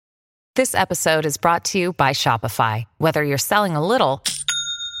This episode is brought to you by Shopify. Whether you're selling a little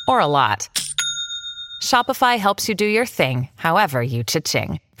or a lot, Shopify helps you do your thing, however you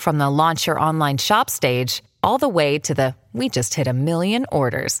cha-ching. From the launch your online shop stage, all the way to the we just hit 1 million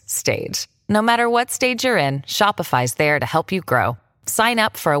orders stage. No matter what stage you're in, Shopify's there to help you grow. Sign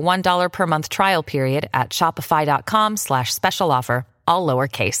up for a $1 per month trial period at shopify.com/special offer, all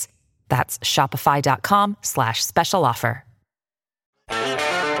lowercase. That's shopify.com/special offer.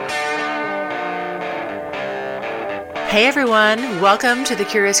 Hey everyone, welcome to the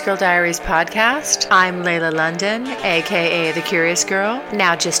Curious Girl Diaries podcast. I'm Layla London, aka The Curious Girl.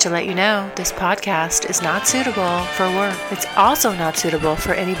 Now, just to let you know, this podcast is not suitable for work. It's also not suitable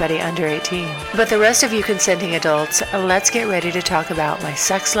for anybody under 18. But the rest of you consenting adults, let's get ready to talk about my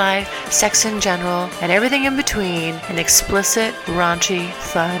sex life, sex in general, and everything in between in explicit, raunchy,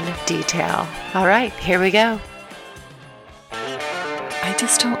 fun detail. All right, here we go. I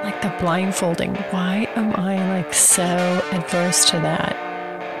just don't like the blindfolding. Why am I like so adverse to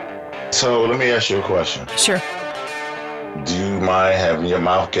that? So let me ask you a question. Sure. Do you mind having your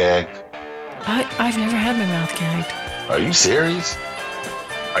mouth gagged? I've never had my mouth gagged. Are you serious?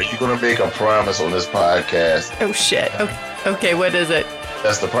 Are you going to make a promise on this podcast? Oh shit. Okay, what is it?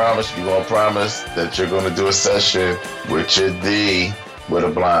 That's the promise. You're going to promise that you're going to do a session with your D with a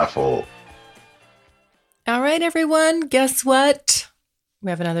blindfold. All right, everyone. Guess what? We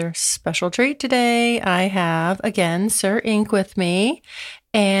have another special treat today. I have, again, Sir Ink with me.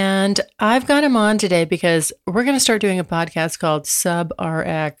 And I've got him on today because we're going to start doing a podcast called Sub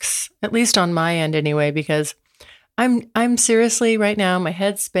RX, at least on my end anyway, because I'm seriously right now, my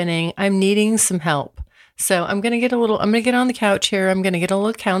head's spinning. I'm needing some help. So I'm going to get on the couch here. I'm going to get a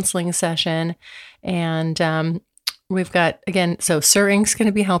little counseling session. And we've got, again, so Sir Ink's going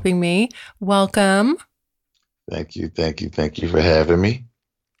to be helping me. Welcome. Thank you for having me.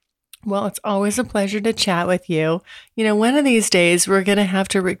 Well, it's always a pleasure to chat with you. You know, one of these days we're going to have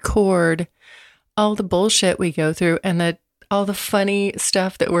to record all the bullshit we go through and all the funny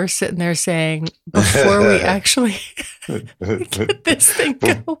stuff that we're sitting there saying before we actually get this thing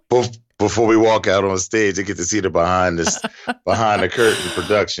going. Before we walk out on stage, they get to see the behind the curtain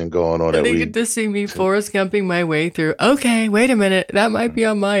production going on. They get to see me Forrest Gumping my way through. Okay, wait a minute. That might be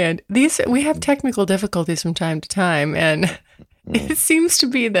on my end. We have technical difficulties from time to time. And it seems to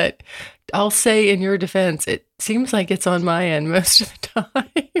be that, I'll say in your defense, it seems like it's on my end most of the time.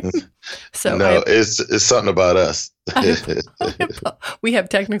 So no, it's something about us. We have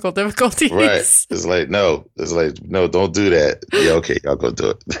technical difficulties. Right. It's like, no, don't do that. Yeah, okay, I'll go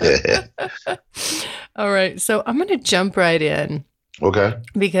do it. All right. So I'm going to jump right in. Okay.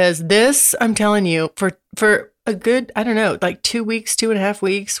 Because this, I'm telling you, for a good, I don't know, like 2.5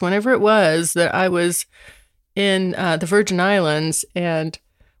 weeks, whenever it was that I was in the Virgin Islands and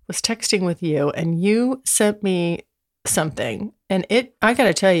was texting with you, and you sent me something, and I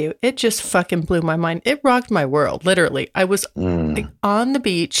gotta tell you, it just fucking blew my mind. It rocked my world, literally. I was like, on the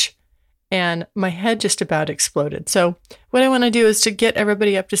beach and my head just about exploded. So what I want to do is to get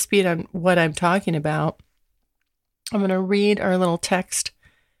everybody up to speed on what I'm talking about. I'm going to read our little text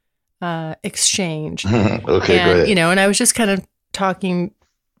exchange. Okay, and, go ahead. You know, and I was just kind of talking,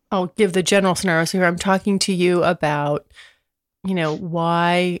 I'll give the general scenario. So here I'm talking to you about, you know,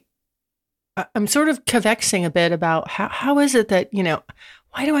 why I'm sort of kvetching a bit about how is it that, you know,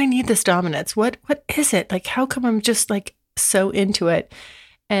 why do I need this dominance? What is it? Like, how come I'm just like so into it?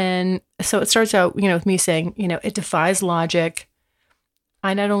 And so it starts out, you know, with me saying, you know, it defies logic.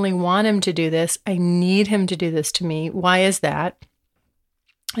 I not only want him to do this, I need him to do this to me. Why is that?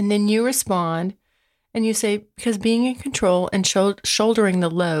 And then you respond and you say, because being in control and shouldering the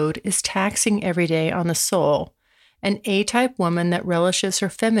load is taxing every day on the soul. An A-type woman that relishes her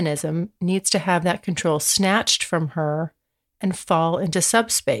feminism needs to have that control snatched from her and fall into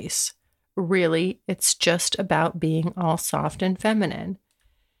subspace. Really, it's just about being all soft and feminine.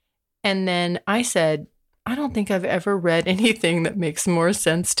 And then I said, I don't think I've ever read anything that makes more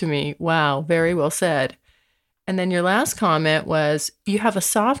sense to me. Wow, very well said. And then your last comment was, you have a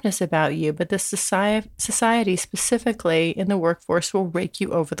softness about you, but this society specifically in the workforce will rake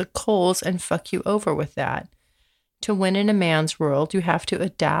you over the coals and fuck you over with that. To win in a man's world, you have to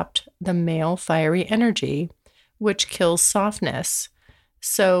adapt the male fiery energy, which kills softness.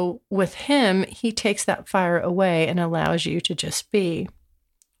 So with him, he takes that fire away and allows you to just be.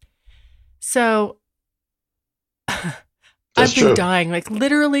 So I've been dying, like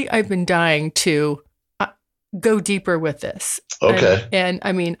literally I've been dying to go deeper with this. Okay. And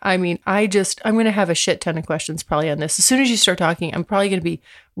I mean, I'm going to have a shit ton of questions probably on this. As soon as you start talking, I'm probably going to be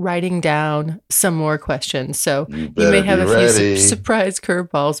writing down some more questions. So you may have a few surprise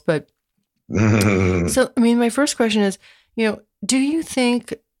curveballs, but So, I mean, my first question is, do you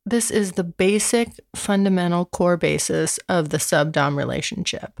think this is the basic, fundamental, core basis of the sub-dom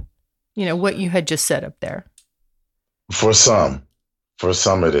relationship? What you had just said up there. For some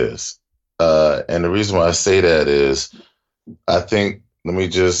it is. And the reason why I say that is, I think,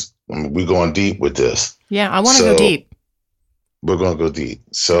 we're going deep with this. Yeah, I want to go deep. We're going to go deep.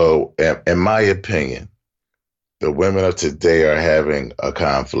 So, in my opinion, the women of today are having a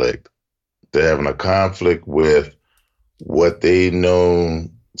conflict. They're having a conflict with what they know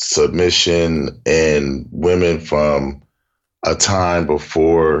submission and women from a time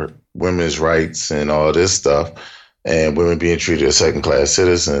before women's rights and all this stuff, and women being treated as second-class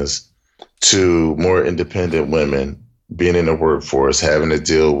citizens, to more independent women being in the workforce, having to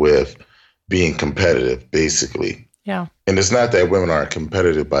deal with being competitive, basically. Yeah. And it's not that women aren't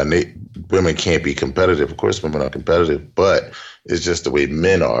competitive women can't be competitive. Of course, women are competitive, but it's just the way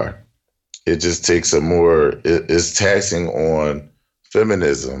men are. It just takes it's taxing on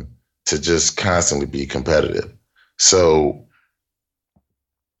feminism to just constantly be competitive. So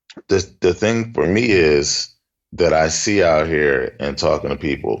the thing for me is that I see out here and talking to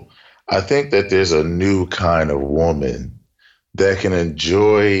people, I think that there's a new kind of woman that can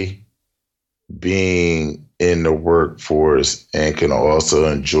enjoy being in the workforce and can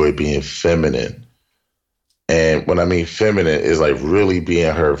also enjoy being feminine. And when I mean feminine, is like really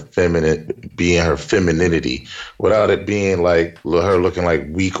being her femininity, without it being like her looking like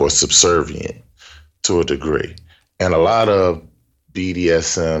weak or subservient to a degree. And a lot of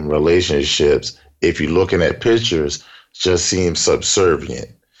BDSM relationships, if you're looking at pictures, just seem subservient.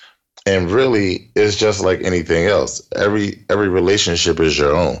 And really, it's just like anything else. Every relationship is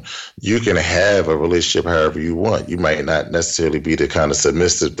your own. You can have a relationship however you want. You might not necessarily be the kind of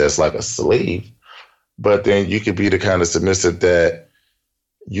submissive that's like a slave, but then you could be the kind of submissive that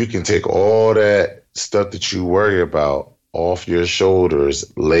you can take all that stuff that you worry about off your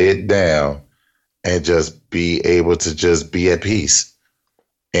shoulders, lay it down, and just be able to just be at peace.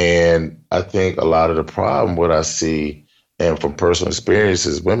 And I think a lot of the problem, what I see, and from personal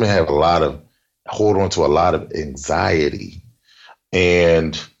experiences, women hold on to a lot of anxiety.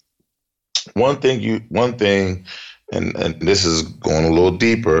 And one thing, and this is going a little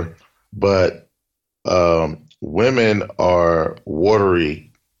deeper, but women are more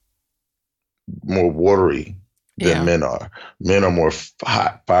watery than men are. Men are more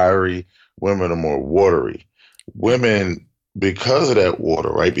hot, fiery. Women are more watery. Women, because of that water,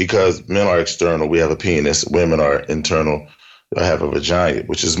 right? Because men are external, we have a penis. Women are internal, they have a vagina,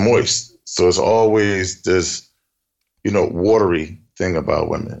 which is moist. So it's always this, watery thing about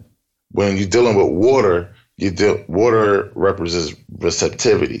women. When you're dealing with water, water represents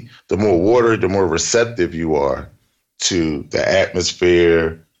receptivity. The more water, the more receptive you are to the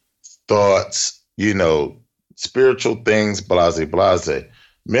atmosphere, thoughts, spiritual things, blase, blase.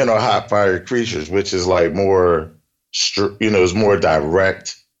 Men are hot, fiery creatures, which is like more, it's more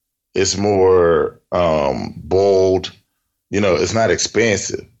direct. It's more bold. It's not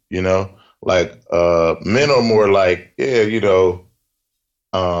expansive, like men are more like,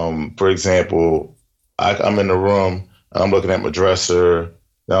 for example, I'm in the room, I'm looking at my dresser,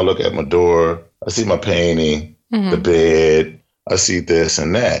 then I look at my door, I see my painting, the bed, I see this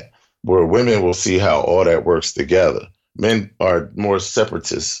and that, where women will see how all that works together. Men are more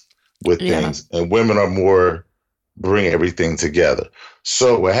separatist with things, and women are more bring everything together.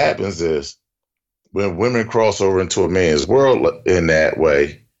 So what happens is, when women cross over into a man's world in that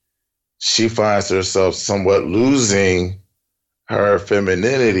way, she finds herself somewhat losing her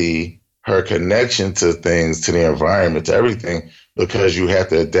femininity, her connection to things, to the environment, to everything, because you have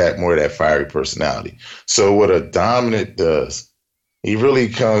to adapt more to that fiery personality. So what a dominant does, he really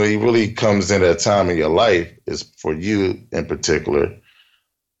comes in at a time in your life, is for you in particular,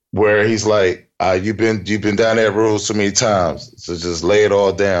 where he's like, you've been down that road so many times, so just lay it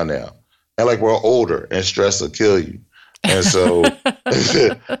all down now. And like, we're older and stress will kill you. And so,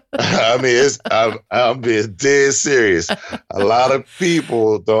 I mean, I'm being dead serious. A lot of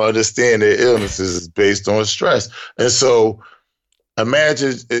people don't understand their illnesses is based on stress. And so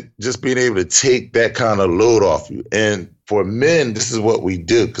imagine just being able to take that kind of load off you. And for men, this is what we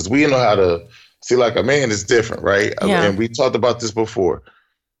do, because we know how to see, like, a man is different, right? Yeah. And we talked about this before.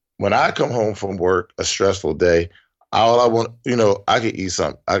 When I come home from work, a stressful day, all I want, I can eat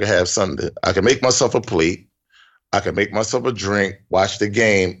something. I can have something. I can make myself a plate. I can make myself a drink, watch the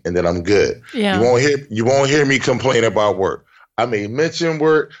game, and then I'm good. Yeah. You won't hear me complain about work. I may mention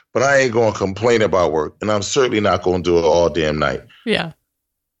work, but I ain't going to complain about work. And I'm certainly not going to do it all damn night. Yeah.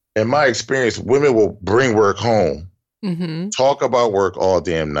 In my experience, women will bring work home, talk about work all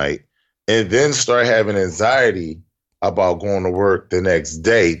damn night, and then start having anxiety about going to work the next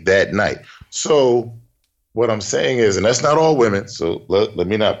day, that night. So what I'm saying is, and that's not all women, so let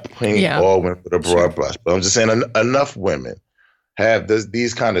me not paint all women with a broad brush, but I'm just saying enough women have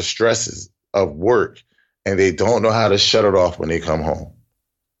these kind of stresses of work, and they don't know how to shut it off when they come home.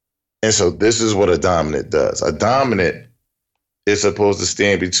 And so this is what a dominant does. A dominant is supposed to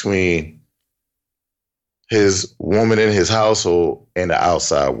stand between his woman in his household and the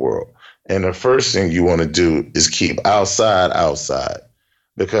outside world. And the first thing you want to do is keep outside,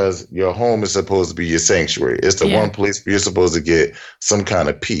 because your home is supposed to be your sanctuary. It's the one place where you're supposed to get some kind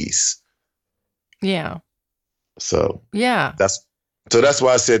of peace. Yeah. So that's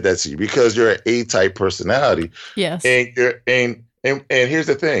why I said that to you, because you're an A-type personality. Yes. And here's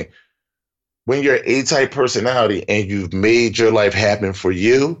the thing. When you're an A-type personality and you've made your life happen for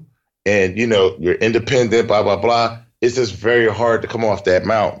you, and you're independent, blah, blah, blah, it's just very hard to come off that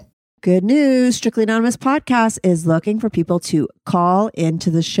mountain. Good news. Strictly Anonymous Podcast is looking for people to call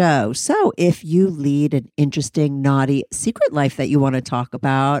into the show. So if you lead an interesting, naughty secret life that you want to talk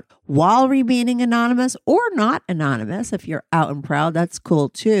about while remaining anonymous or not anonymous, if you're out and proud, that's cool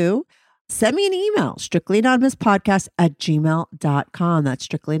too. Send me an email, strictlyanonymouspodcast@gmail.com. That's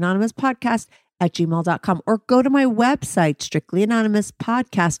strictlyanonymouspodcast@gmail.com. Or go to my website,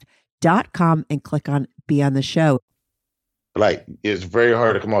 strictlyanonymouspodcast.com, and click on Be on the Show. Like, it's very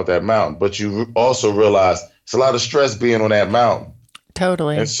hard to come off that mountain, but you also realize it's a lot of stress being on that mountain.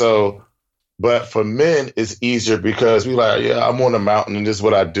 Totally. And so, but for men, it's easier because we like, I'm on the mountain and this is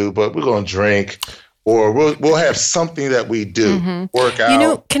what I do, but we're going to drink, or we'll have something that we do, work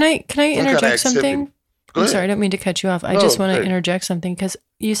out. Can I interject something? I'm sorry, I don't mean to cut you off. I just want to interject something, because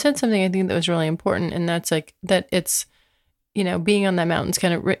you said something I think that was really important, and that's like that it's, being on that mountain's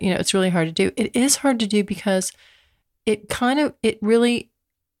kind of, it's really hard to do. It is hard to do because it really,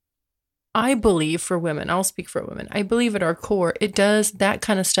 I believe for women, I'll speak for women, I believe at our core, that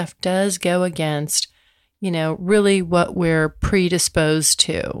kind of stuff does go against, really what we're predisposed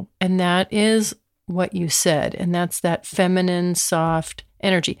to. And that is what you said. And that's that feminine, soft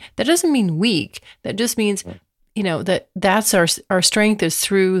energy. That doesn't mean weak. That just means, that's our strength is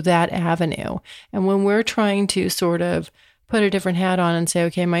through that avenue. And when we're trying to sort of put a different hat on and say,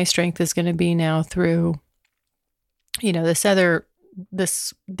 okay, my strength is going to be now through, these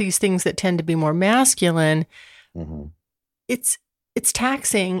things that tend to be more masculine, it's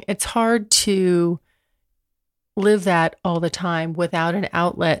taxing. It's hard to live that all the time without an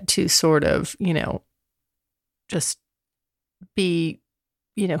outlet to sort of, just be,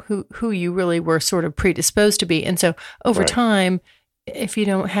 who you really were sort of predisposed to be. And so over time, if you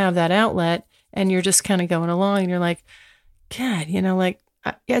don't have that outlet and you're just kind of going along and you're like, God,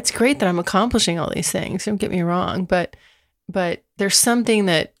 it's great that I'm accomplishing all these things. Don't get me wrong, but there's something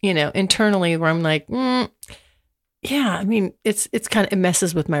that, internally where I'm like, it's kind of, it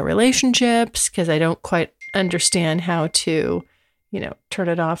messes with my relationships because I don't quite understand how to, turn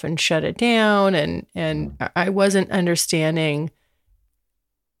it off and shut it down. And I wasn't understanding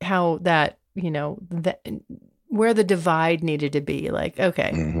how that, where the divide needed to be. Like,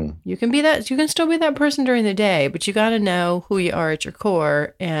 okay, you can still be that person during the day, but you got to know who you are at your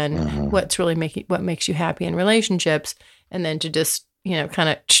core and what makes you happy in relationships. And then to just,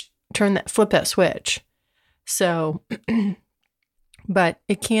 kind of flip that switch. So, but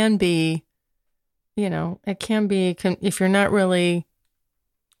it can be, if you're not really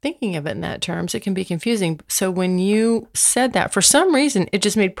thinking of it in that terms, it can be confusing. So when you said that, for some reason, it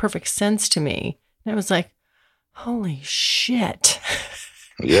just made perfect sense to me. And I was like, holy shit.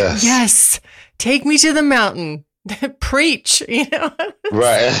 Yes. Yes. Take me to the mountain. Preach,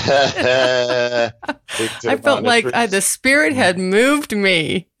 Right. I felt like the spirit had moved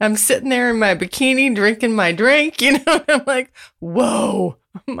me. I'm sitting there in my bikini drinking my drink, I'm like, whoa,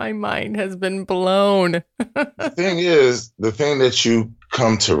 my mind has been blown. The thing that you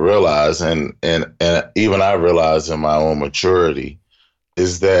come to realize, and even I realize in my own maturity,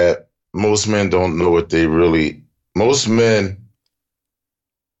 is that most men don't know most men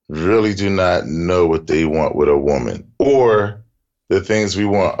really do not know what they want with a woman, or the things we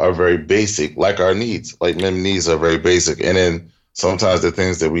want are very basic, like our needs. Like, men needs are very basic. And then sometimes the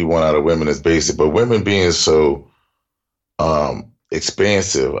things that we want out of women is basic, but women being so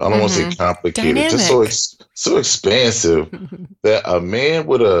expansive, I don't want to say complicated, Dynamic. just so expansive that a man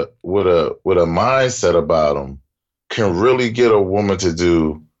with a mindset about him can really get a woman to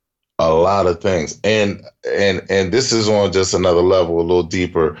do a lot of things. And this is on just another level, a little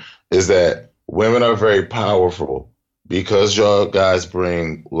deeper, is that women are very powerful because y'all guys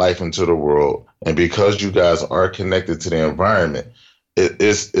bring life into the world, and because you guys are connected to the environment.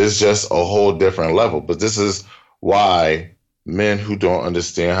 it's just a whole different level. But this is why men who don't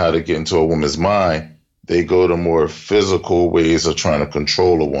understand how to get into a woman's mind, they go to more physical ways of trying to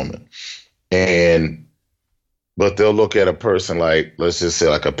control a woman. But they'll look at a person like, let's just say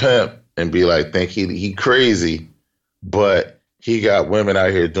like a pimp and be like, think he crazy, but he got women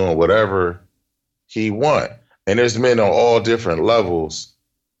out here doing whatever he want. And there's men on all different levels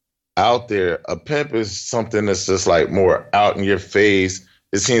out there. A pimp is something that's just like more out in your face.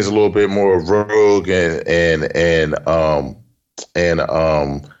 It seems a little bit more rogue and a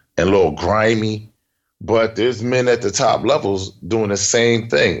little grimy. But there's men at the top levels doing the same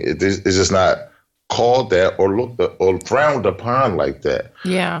thing. It's just not called that or looked at or frowned upon like that.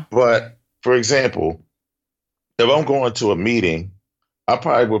 Yeah. But for example, if I'm going to a meeting, I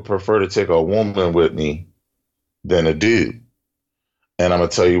probably would prefer to take a woman with me than a dude. And I'm going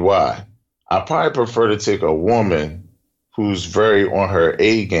to tell you why. I probably prefer to take a woman who's very on her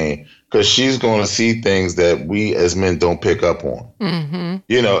A game because she's going to see things that we as men don't pick up on. Mm-hmm.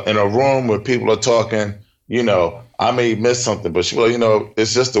 You know, in a room where people are talking, you know, I may miss something, but you know,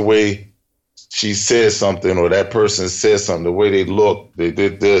 it's just the way she says something or that person says something, the way they look, they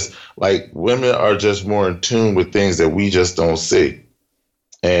did this. Like women are just more in tune with things that we just don't see.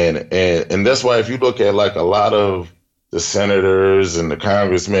 And that's why if you look at like a lot of the senators and the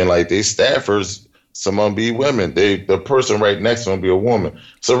congressmen, like they staffers, some of them be women. The person right next to them be a woman.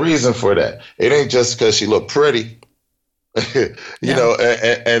 It's a reason for that. It ain't just because she look pretty, you know,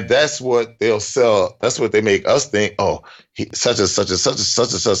 and that's what they'll sell. That's what they make us think. Oh, such and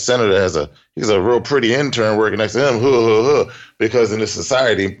such senator he's a real pretty intern working next to him. Because in this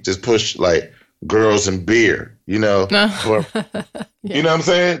society, just push like girls and beer, you know. Or, you know what I'm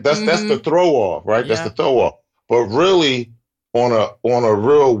saying? That's the throw off, right? Yeah. That's the throw off. But really, on a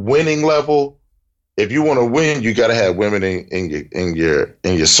real winning level, if you want to win, you got to have women in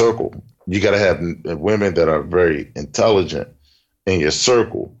your circle. You got to have women that are very intelligent in your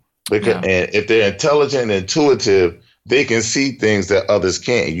circle. And if they're intelligent and intuitive, they can see things that others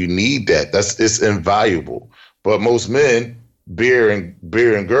can't. You need that. It's invaluable. But most men, beer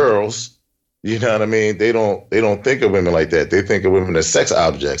and girls, you know what I mean? They don't think of women like that. They think of women as sex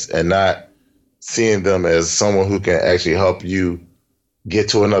objects and not seeing them as someone who can actually help you get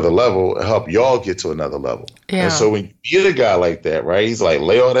to another level, help y'all get to another level. Yeah. And so when you get a guy like that, right, he's like,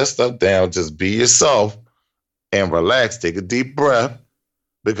 lay all that stuff down, just be yourself and relax, take a deep breath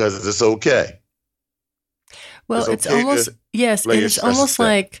because it's okay. Well, it's okay almost, yes, it's almost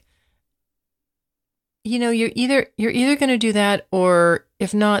like, you know, you're either going to do that, or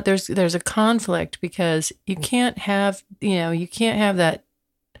if not, there's a conflict because you can't have that,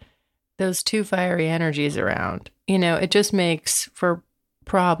 those two fiery energies around. You know, it just makes for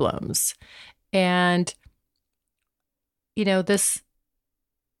problems. And, you know, this,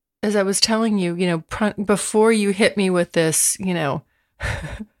 as I was telling you, you know, before you hit me with this, you know,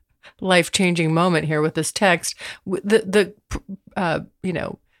 life-changing moment here with this text, you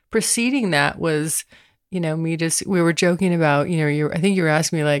know, preceding that was, you know, we were joking about, you know, I think you were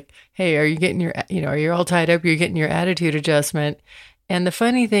asking me like, hey, are you getting your, you know, are you all tied up? You're getting your attitude adjustment. And the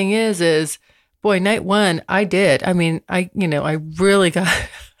funny thing is, boy, night one, I did. I mean, I really got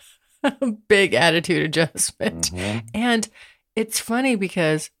a big attitude adjustment. Mm-hmm. And it's funny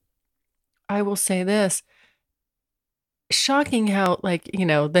because I will say this, shocking how, like, you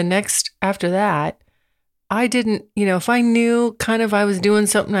know, the next after that, I didn't, you know, if I knew kind of I was doing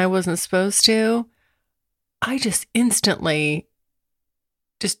something I wasn't supposed to, I just instantly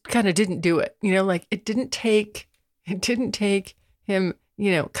just kind of didn't do it. You know, like it didn't take him,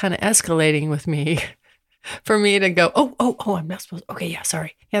 you know, kind of escalating with me for me to go, oh, I'm not supposed to. Okay, yeah,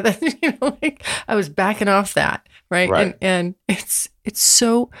 sorry. Yeah, that, you know, like I was backing off that, right? And it's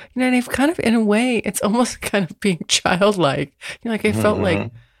so, you know, and I've kind of, in a way, it's almost kind of being childlike. You know, like I felt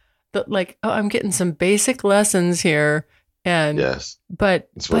like, oh, I'm getting some basic lessons here. And yes, but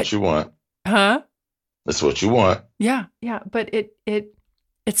it's what you want. Huh? That's what you want. Yeah. But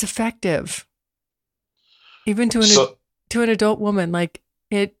it's effective. Even to an adult woman, like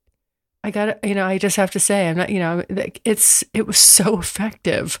I just have to say, I'm not, you know, it was so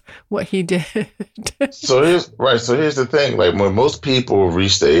effective what he did. So here's the thing. Like when most people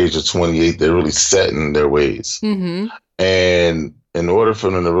reach the age of 28, they're really set in their ways. Mm-hmm. And in order for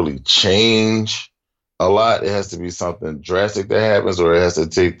them to really change a lot, it has to be something drastic that happens, or it has to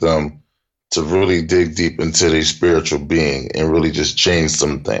take them to really dig deep into their spiritual being and really just change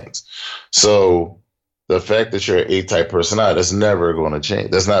some things. So the fact that you're an A-type personality, that's never going to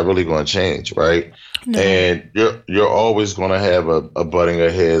change. That's not really going to change, right? No. And you're always going to have a butting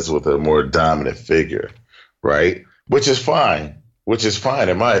of heads with a more dominant figure, right? Which is fine. which is fine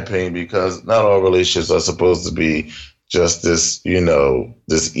in my opinion, because not all relationships are supposed to be just this,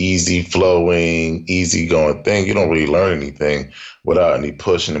 this easy flowing, easy going thing. You don't really learn anything without any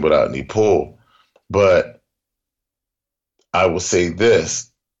pushing and without any pull. But I will say this,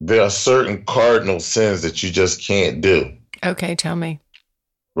 there are certain cardinal sins that you just can't do. Okay, tell me.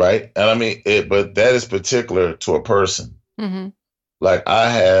 Right? And I mean, but that is particular to a person. Mm-hmm. Like I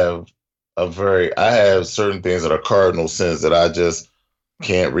have certain things that are cardinal sins that I just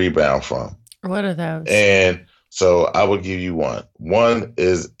can't rebound from. What are those? And so I would give you one. One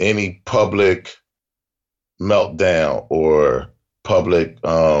is any public meltdown or public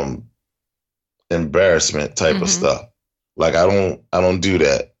embarrassment type of stuff. Like I don't do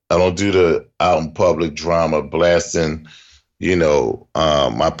that. I don't do the out in public drama, blasting,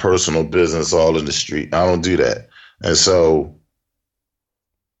 my personal business all in the street. I don't do that. And so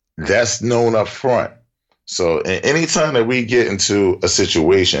that's known up front. So anytime that we get into a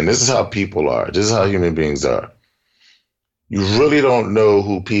situation, this is how people are. This is how human beings are. You really don't know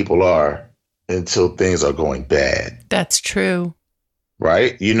who people are until things are going bad. That's true.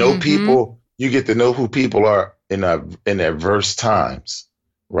 Right? People, you get to know who people are in adverse times.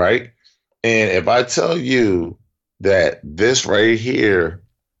 Right? And if I tell you that this right here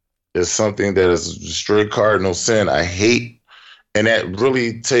is something that is a straight cardinal sin, I hate, and that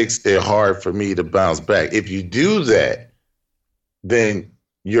really takes it hard for me to bounce back. If you do that, then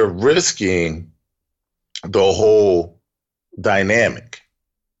you're risking the whole dynamic,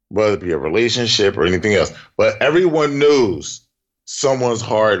 whether it be a relationship or anything else. But everyone knows someone's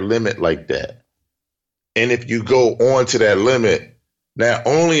hard limit like that. And if you go on to that limit, not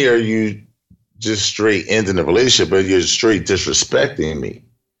only are you just straight ending the relationship, but you're straight disrespecting me.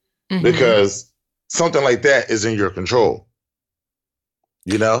 Because something like that is in your control.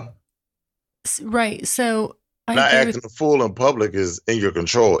 Right. So not acting a fool in public is in your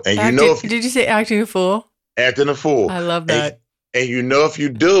control. And did you say acting a fool? Acting a fool. I love that. And if you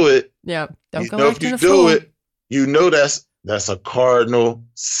do it, don't go acting a fool. That's a cardinal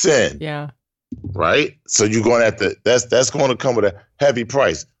sin. Yeah. Right? So you're going to have to, that's going to come with a heavy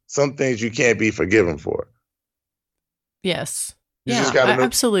price. Some things you can't be forgiven for. Yes. You just gotta know,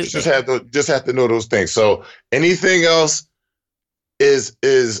 absolutely. You just have to know those things. So anything else is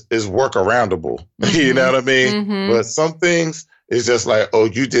work aroundable. You know what I mean? But some things is just like, oh,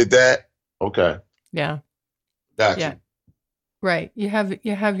 you did that? Okay. Yeah. Got you. Right. You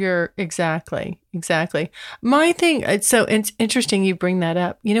have your exactly. My thing, it's interesting you bring that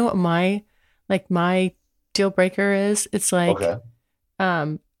up. You know what my deal breaker is? It's like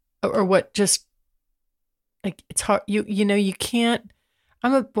or what just like it's hard you can't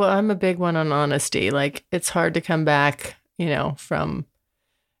I'm a big one on honesty. Like it's hard to come back, from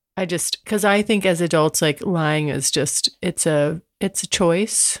because I think as adults, like lying is just it's a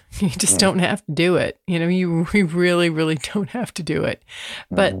choice. You just don't we really, really don't have to do it.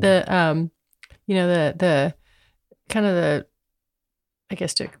 But the the kind of the, I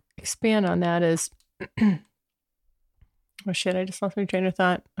guess to expand on that is oh shit, I just lost my train of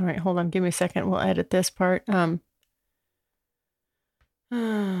thought. All right, hold on, give me a second. We'll edit this part. Was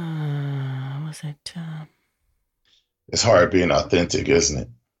it It's hard being authentic, isn't it?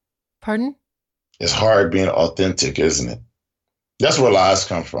 Pardon? It's hard being authentic, isn't it? That's where lies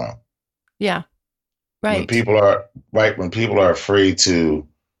come from. Yeah. Right. When people are afraid to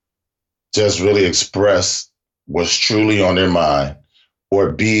just really express what's truly on their mind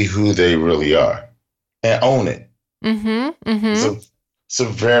or be who they really are and own it. It's a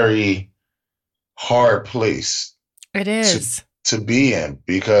very hard place. It is. To be in,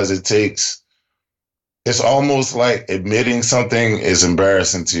 because it's almost like admitting something is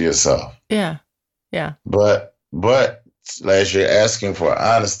embarrassing to yourself. Yeah. Yeah. But as you're asking for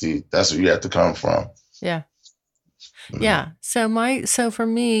honesty, that's where you have to come from. Yeah. Yeah. So for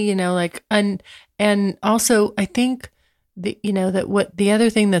me, and also I think the other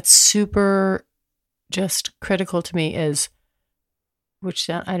thing that's super just critical to me is, which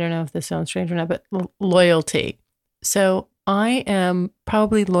I don't know if this sounds strange or not, but loyalty. So I am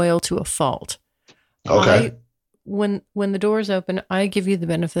probably loyal to a fault. Okay. When the doors open, I give you the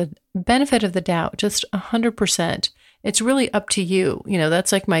benefit of the doubt, just 100%. It's really up to you.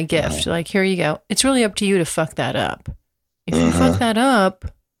 That's like my gift. Like, here you go. It's really up to you to fuck that up. If you fuck that up,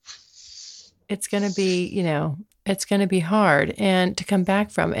 it's going to be, it's going to be hard and to come back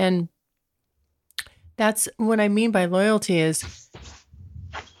from. And that's what I mean by loyalty is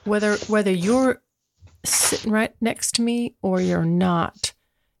whether you're sitting right next to me or you're not,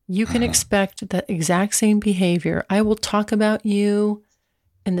 you can expect the exact same behavior. I will talk about you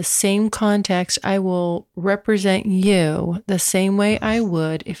in the same context, I will represent you the same way I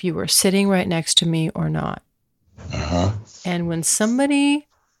would if you were sitting right next to me or not. Uh-huh. And when somebody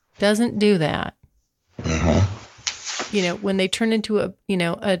doesn't do that, Uh-huh. when they turn into an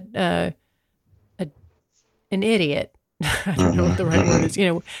idiot, I don't know what the right word is.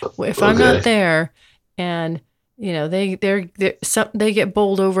 If I'm not there, and they get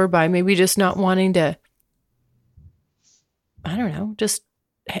bowled over by maybe just not wanting to, I don't know, just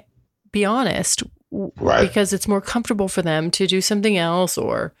be honest, Right. because it's more comfortable for them to do something else,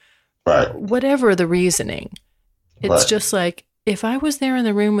 or Right. whatever the reasoning. It's Right. just like, if I was there in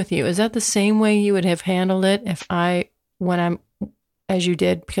the room with you, is that the same way you would have handled it as you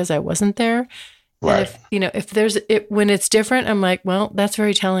did, because I wasn't there? Right. And when it's different, I'm like, well, that's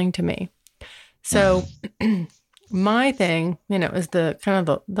very telling to me. So my thing, is the kind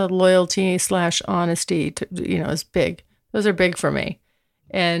of the loyalty / honesty, is big. Those are big for me.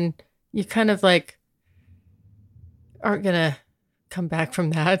 And you kind of like aren't going to come back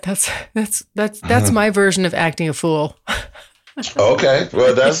from that. That's my version of acting a fool. Okay.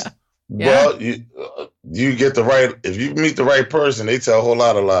 Well, that's, Yeah. well, you get the right, if you meet the right person, they tell a whole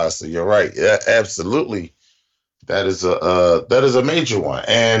lot of lies. So you're right. Yeah, absolutely. That is a major one.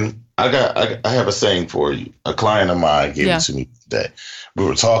 And I have a saying for you. A client of mine gave it to me today. We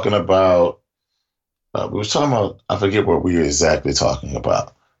were talking about, I forget what we were exactly talking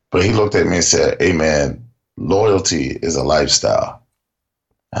about, but he looked at me and said, "Hey man, loyalty is a lifestyle."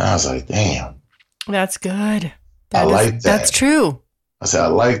 And I was like, damn. That's good. I like that. That's true. I said, I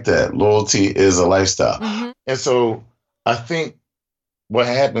like that. Loyalty is a lifestyle. Mm-hmm. And so I think what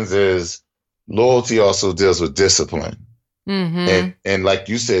happens is loyalty also deals with discipline. Mm-hmm. And like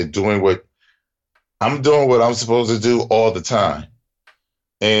you said, doing what I'm supposed to do all the time.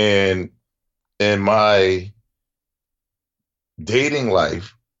 And in my dating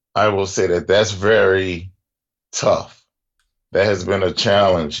life, I will say that that's very tough. That has been a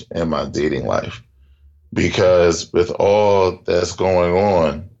challenge in my dating life, because with all that's going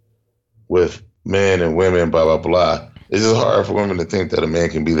on with men and women, blah, blah, blah, it's just hard for women to think that a man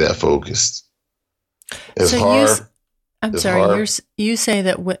can be that focused. It's hard. I'm It's sorry. hard. You say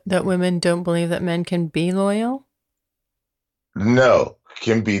that women don't believe that men can be loyal? No,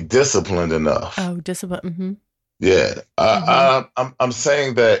 can be disciplined enough. Oh, discipline. Mm-hmm. Yeah. I'm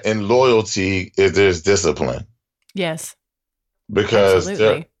saying that in loyalty, if there's discipline. Yes. Because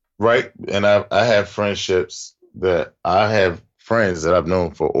absolutely. right. And I have friendships that I have friends that I've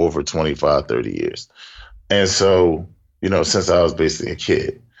known for over 25, 30 years. And so, since I was basically a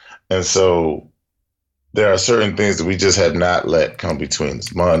kid. And so there are certain things that we just have not let come between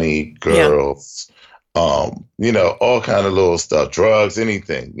us. Money, girls, all kind of little stuff, drugs,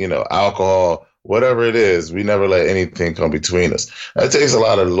 anything, alcohol, whatever it is. We never let anything come between us. That takes a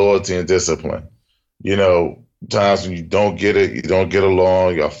lot of loyalty and discipline. Times when you don't get it, you don't get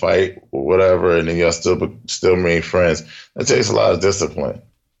along, y'all fight or whatever, and then y'all still remain friends. That takes a lot of discipline,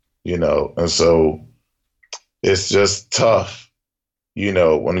 and so it's just tough,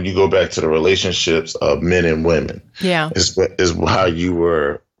 when you go back to the relationships of men and women. Yeah. Is how you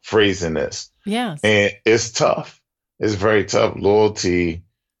were phrasing this. Yes. And it's tough. It's very tough. Loyalty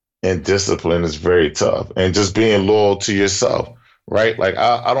and discipline is very tough. And just being loyal to yourself, right? Like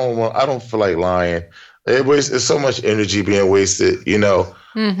I don't feel like lying. It's so much energy being wasted.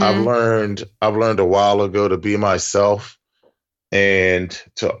 Mm-hmm. I've learned a while ago to be myself and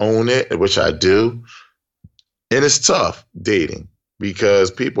to own it, which I do. And it's tough dating because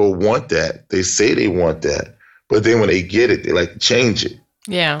people want that. They say they want that, but then when they get it, they like to change it.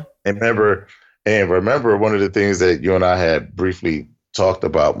 Yeah. And remember one of the things that you and I had briefly talked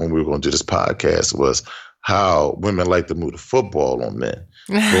about when we were going to do this podcast was how women like to move the football on men.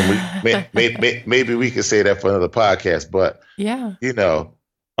 Maybe we could say that for another podcast, but yeah, you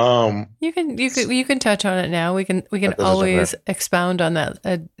can touch on it now. We can always expound on that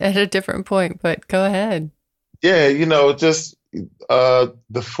at a different point. But go ahead. Yeah, just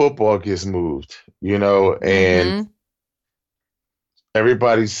the football gets moved, and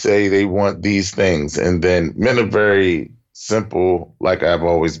everybody say they want these things, and then men are very simple, like I've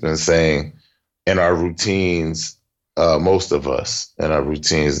always been saying, in our routines. Most of us in our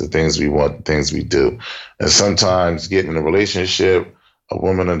routines, the things we want, the things we do. And sometimes getting in a relationship, a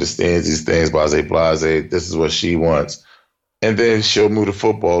woman understands these things, blase, this is what she wants. And then she'll move the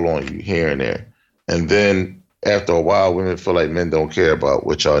football on you here and there. And then after a while, women feel like men don't care about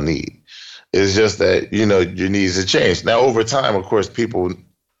what y'all need. It's just that, your needs have changed. Now, over time, of course,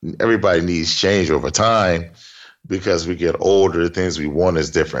 everybody needs change over time because we get older, the things we want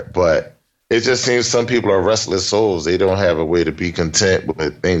is different. But it just seems some people are restless souls. They don't have a way to be content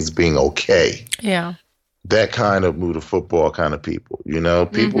with things being okay. Yeah. That kind of mood of football kind of people,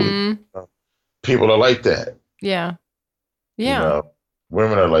 people are like that. Yeah. Yeah.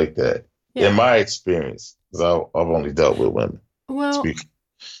 Women are like that. Yeah. In my experience, because I've only dealt with women. Well,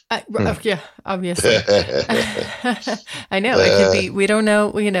 yeah, obviously. I know it could be. We don't know.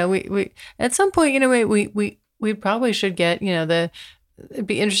 We at some point, we probably should get. It'd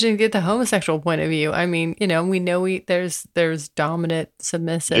be interesting to get the homosexual point of view. I mean, we know there's dominant,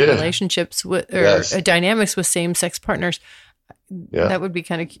 submissive relationships with dynamics with same sex partners. Yeah. That would be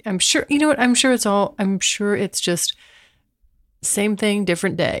kind of. I'm sure. You know what? I'm sure it's just same thing,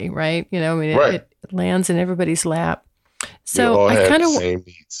 different day, right? It lands in everybody's lap. So I kind of same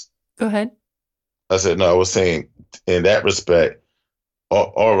needs. Go ahead. I said no. I was saying in that respect,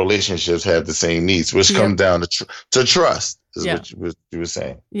 all relationships have the same needs, which come down to trust. Is what you were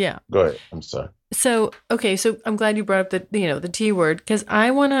saying. Yeah. Go ahead. I'm sorry. So okay. So I'm glad you brought up the T word, because I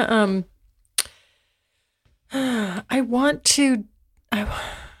want to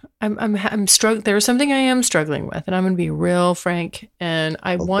I'm struggling. There's something I am struggling with, and I'm going to be real frank, and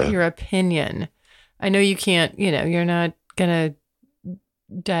I want your opinion. I know you can't, you're not going to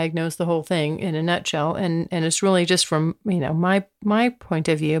diagnose the whole thing in a nutshell, and it's really just from, my point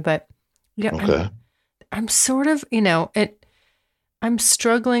of view, but I'm sort of, I'm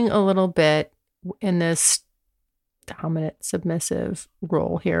struggling a little bit in this dominant submissive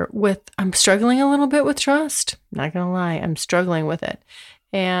role here I'm struggling a little bit with trust. Not going to lie. I'm struggling with it.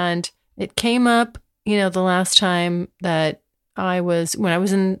 And it came up, the last time that when I was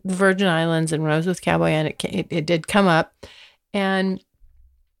in the Virgin Islands and when I was with Cowboy Ann, it did come up, and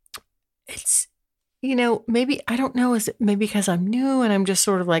it's, maybe, I don't know, is it maybe because I'm new and I'm just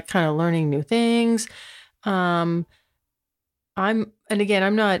sort of like kind of learning new things. I'm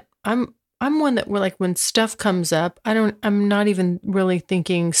one that, we're like, when stuff comes up, I'm not even really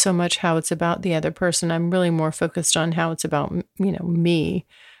thinking so much how it's about the other person. I'm really more focused on how it's about, me.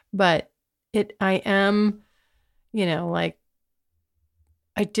 But I am, like,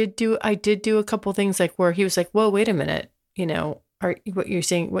 I did do a couple things, like where he was like, whoa, wait a minute, what you're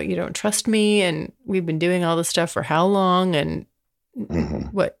saying, what, you don't trust me? And we've been doing all this stuff for how long? And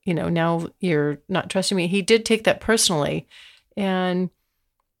what, now you're not trusting me. He did take that personally. And,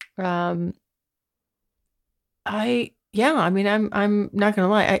 I'm not going to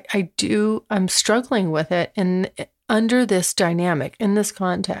lie. I'm struggling with it, and under this dynamic, in this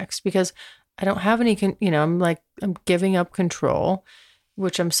context, because I don't have any, I'm giving up control,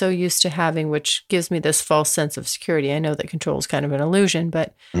 which I'm so used to having, which gives me this false sense of security. I know that control is kind of an illusion,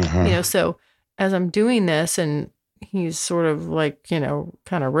 but, so as I'm doing this and he's sort of like, kind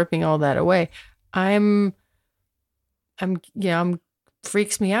of ripping all that away, I'm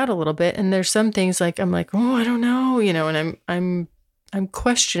freaks me out a little bit. And there's some things like, I'm like, oh, I don't know, and I'm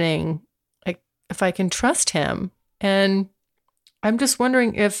questioning, like, if I can trust him. And I'm just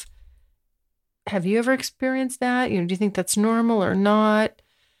wondering have you ever experienced that? Do you think that's normal or not?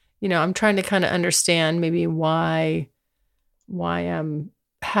 I'm trying to kind of understand maybe why I'm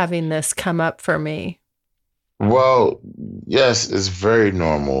having this come up for me. Well, yes, it's very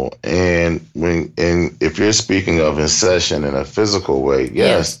normal. And if you're speaking of incession in a physical way,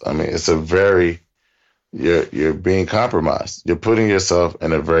 yes. I mean, it's you're being compromised. You're putting yourself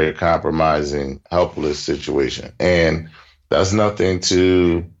in a very compromising, helpless situation. And that's nothing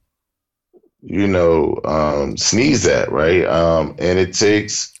to, sneeze at, right? And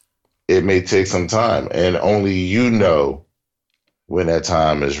it may take some time, and only when that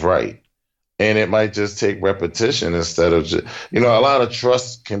time is right. And it might just take repetition instead of just, a lot of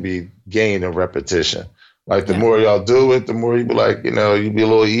trust can be gained in repetition. Like the more y'all do it, the more you be like, you be a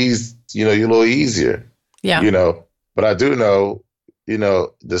little you're a little easier. Yeah. But I do know,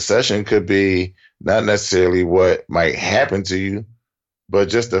 the session could be not necessarily what might happen to you, but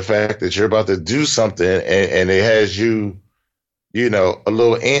just the fact that you're about to do something and it has you, a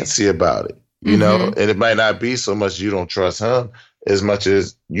little antsy about it, and it might not be so much you don't trust him as much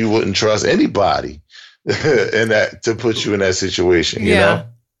as you wouldn't trust anybody to put you in that situation,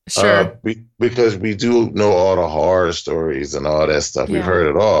 Sure. Because we do know all the horror stories and all that stuff. We've heard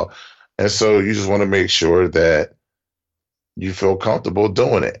it all. And so you just want to make sure that you feel comfortable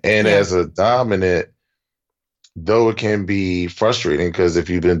doing it. And as a dominant, though it can be frustrating, because if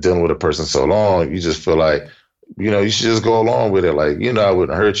you've been dealing with a person so long, you just feel like, you should just go along with it. Like, I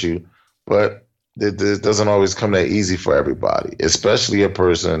wouldn't hurt you. But it doesn't always come that easy for everybody, especially a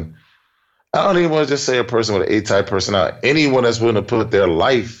person. I don't even want to just say a person with an A-type personality. Anyone that's willing to put their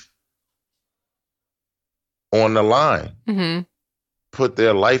life on the line. put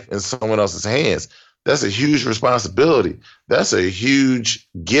their life in someone else's hands. That's a huge responsibility. That's a huge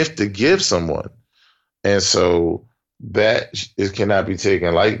gift to give someone. And so it cannot be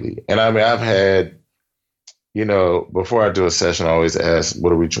taken lightly. And I mean, I've had, before I do a session, I always ask,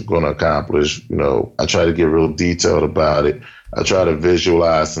 what are we going to accomplish? I try to get real detailed about it. I try to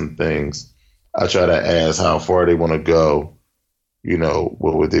visualize some things. I try to ask how far they want to go.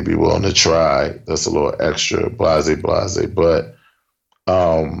 What would they be willing to try? That's a little extra, blase. But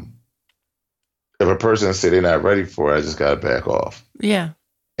if a person say they're not ready for it, I just got to back off. Yeah.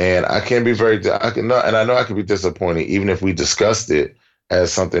 And I can be and I know I can be disappointed, even if we discussed it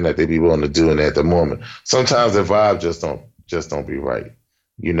as something that they'd be willing to do. And at the moment, sometimes the vibe just don't be right,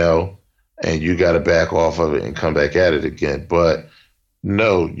 and you got to back off of it and come back at it again. But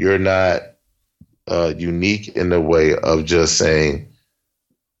no, you're not unique in the way of just saying,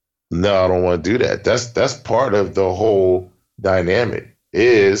 no, I don't want to do that. That's part of the whole dynamic,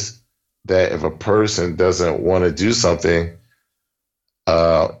 is that if a person doesn't want to do something,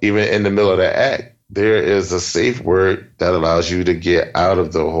 even in the middle of the act, there is a safe word that allows you to get out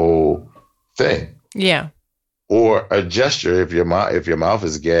of the whole thing. Yeah. Or a gesture if your mouth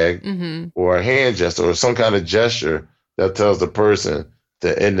is gagged, mm-hmm. or a hand gesture or some kind of gesture that tells the person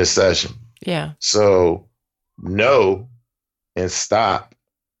to end the session. Yeah. So no and stop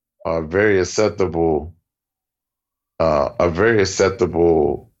are very acceptable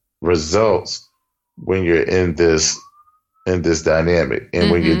results when you're in this dynamic and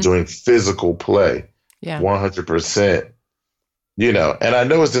mm-hmm. when you're doing physical play. Yeah. 100%. And I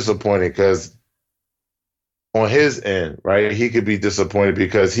know it's disappointing because on his end, right, he could be disappointed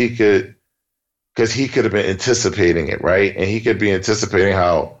because he could have been anticipating it, right? And he could be anticipating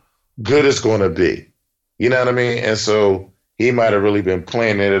how good it's going to be. You know what I mean? And so he might have really been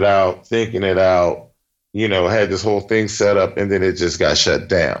planning it out, thinking it out, had this whole thing set up, and then it just got shut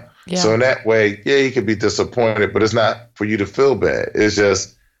down. Yeah. So in that way, yeah, he could be disappointed, but it's not for you to feel bad. It's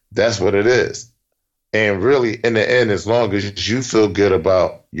just, that's what it is. And really, in the end, as long as you feel good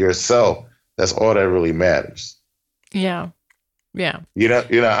about yourself, that's all that really matters. Yeah. Yeah.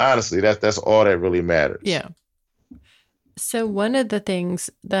 Honestly, that's all that really matters. Yeah. So one of the things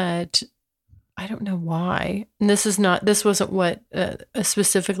that I don't know why, and this wasn't what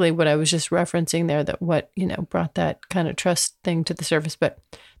specifically what I was just referencing there, that what, brought that kind of trust thing to the surface. But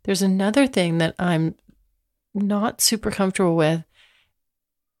there's another thing that I'm not super comfortable with.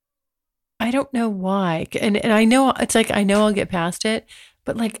 I don't know why. And I know it's like, I know I'll get past it,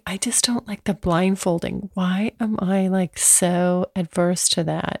 but like, I just don't like the blindfolding. Why am I like so adverse to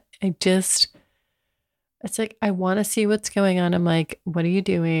that? It's like, I want to see what's going on. I'm like, what are you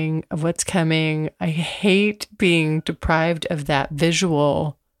doing? Of what's coming? I hate being deprived of that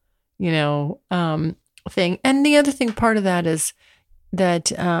visual, thing. And the other thing, part of that is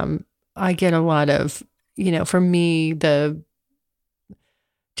that I get a lot of, for me, the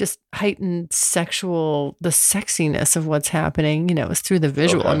just heightened the sexiness of what's happening, is through the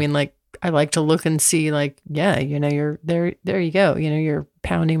visual. Okay. I mean, like, I like to look and see, like, yeah, you're there you go. You're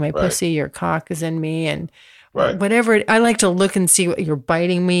pounding my pussy, your cock is in me, and whatever. I like to look and see what you're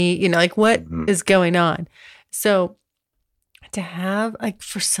biting me, like what mm-hmm. is going on. So to have, like,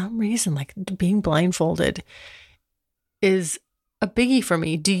 for some reason, like, being blindfolded is a biggie for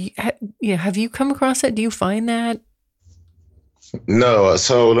me. Do you, have you come across that? Do you find that? No.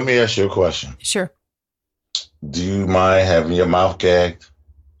 So let me ask you a question. Sure. Do you mind having your mouth gagged?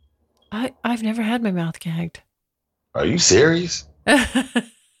 I've never had my mouth gagged. Are you serious? Oh,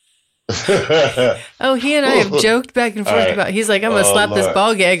 he and I have joked back and forth about. He's like, I'm gonna slap this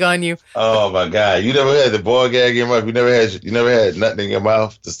ball gag on you. Oh my God! You never had the ball gag in your mouth. You never had nothing in your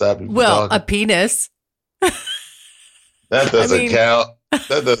mouth to stop you from talking? A penis. That doesn't count.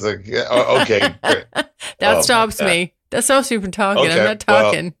 That doesn't count. Okay. That stops me. That stops me from talking. Okay, I'm not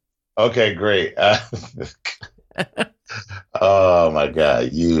talking. Well, okay, great. Oh my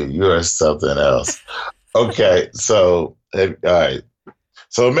God, you are something else. Okay, so all right.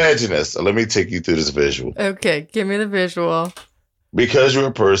 So imagine this. So let me take you through this visual. Okay, give me the visual. Because you're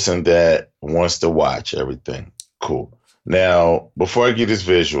a person that wants to watch everything. Cool. Now, before I get this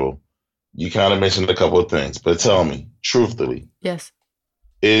visual, you kind of mentioned a couple of things, but tell me, truthfully. Yes.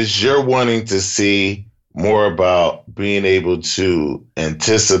 Is you're wanting to see more about being able to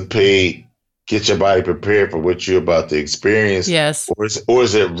anticipate, get your body prepared for what you're about to experience? Yes. Or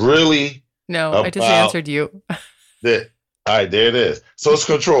is it really? No, I just answered you. All right, there it is. So it's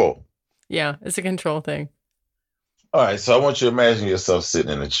control. Yeah, it's a control thing. All right, so I want you to imagine yourself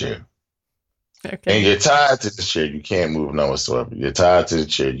sitting in a chair. Okay. And you're tied to the chair. You can't move no whatsoever. You're tied to the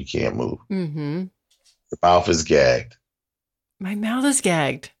chair. You can't move. Mm-hmm. The mouth is gagged. My mouth is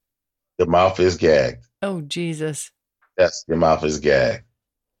gagged. Your mouth is gagged. Oh, Jesus. Yes, your mouth is gagged.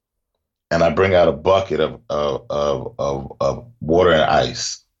 And I bring out a bucket of water and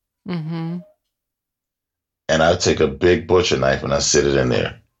ice. Mm-hmm. And I take a big butcher knife and I sit it in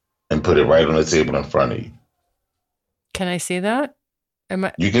there and put it right on the table in front of you. Can I see that?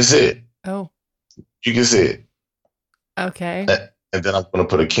 You can see it. Oh. You can see it. Okay. And then I'm going to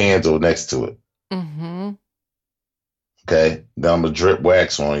put a candle next to it. Mm-hmm. Okay. Then I'm going to drip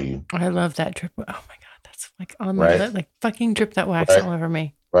wax on you. I love that drip. Oh my God. That's like on my Right. lip. Like fucking drip that wax Right. all over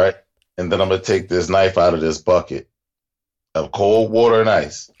me. Right. And then I'm going to take this knife out of this bucket of cold water and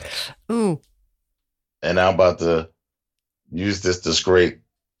ice. Ooh. And I'm about to use this to scrape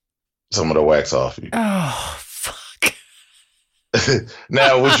some of the wax off you. Oh, fuck.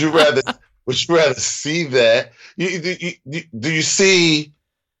 Now, would you rather see that? Do you see?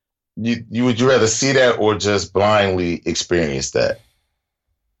 Would you rather see that or just blindly experience that?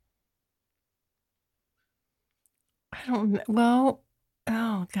 I don't know. Well,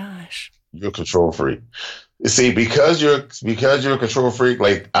 oh gosh. You're a control freak. You see, because you're a control freak.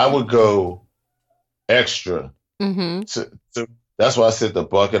 Like I would go extra. Mm-hmm. That's why I said the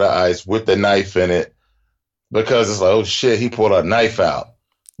bucket of ice with the knife in it, because it's like, oh shit, he pulled a knife out.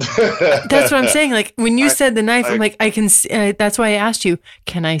 That's what I'm saying. Like when you said the knife, I'm like, I can see. That's why I asked you,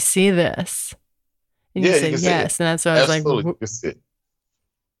 can I see this? And you said yes, and that's why I was Absolutely, like, you can see it.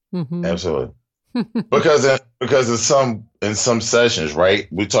 Mm-hmm. Absolutely. because in some sessions, right,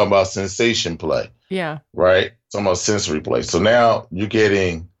 we talk about sensation play. Yeah. Right. Talking about sensory play. So now you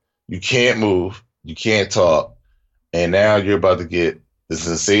can't move, you can't talk, and now you're about to get the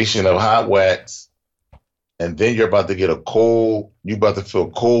sensation of hot wax, and then you're about to get you're about to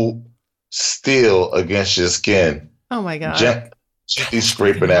feel cold steel against your skin. Oh my God. Gently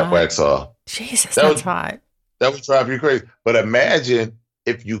scraping that wax off. Jesus, that's hot. That would drive you crazy. But imagine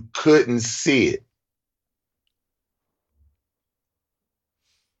if you couldn't see it.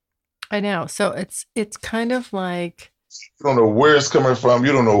 I know. So it's kind of like you don't know where it's coming from.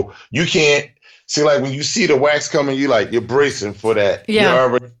 You don't know. You can't see, like when you see the wax coming, you're bracing for that.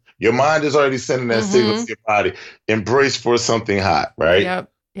 Yeah. Your mind is already sending that signal to your body. Embrace for something hot, right?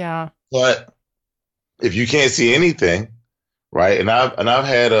 Yep. Yeah. But if you can't see anything, right? And I've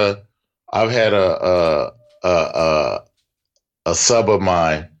had a sub of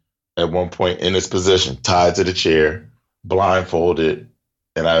mine at one point in this position, tied to the chair, blindfolded,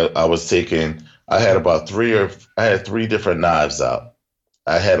 and I had three different knives out.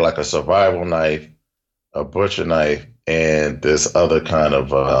 I had like a survival knife, a butcher knife, and this other kind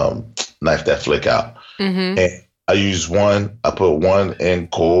of knife that flick out. Mm-hmm. And I put one in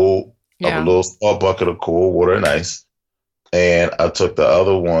cold, a little small bucket of cold water and ice. And I took the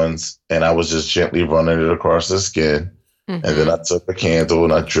other ones and I was just gently running it across the skin. Mm-hmm. And then I took a candle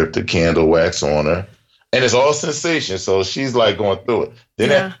and I dripped the candle wax on her. And it's all sensation. So she's like going through it.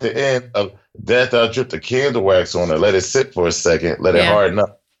 Then at the end of that, I dripped the candle wax on her, let it sit for a second, let it harden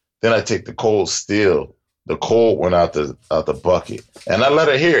up. Then I take the cold steel, the cold one out the bucket. And I let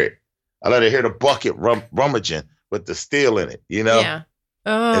her hear it. I let her hear the bucket rummaging with the steel in it, you know? Yeah.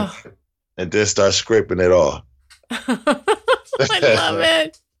 Oh. And then start scraping it off. I love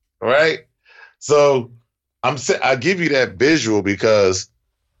it. Right? So I give you that visual because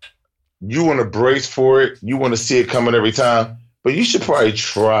you want to brace for it. You want to see it coming every time. But you should probably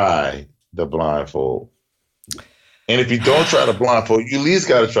try the blindfold. And if you don't try the blindfold, you at least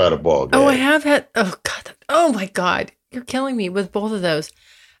got to try the ball gag. Oh, I have had. Oh, God. Oh, my God. You're killing me with both of those.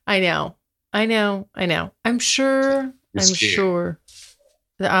 I know. I'm sure. Yes,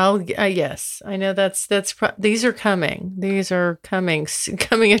 I know these are coming. These are coming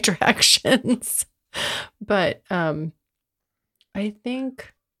attractions. But I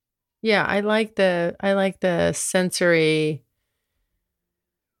think, I like the sensory.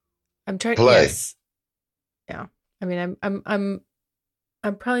 I'm trying. Play. Yes. Yeah. I mean, I'm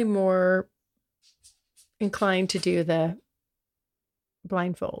probably more inclined to do the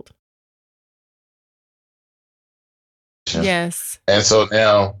blindfold. Yes. And so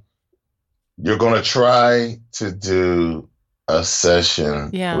now you're going to try to do a session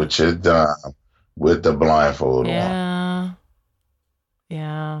with your dom with the blindfold on.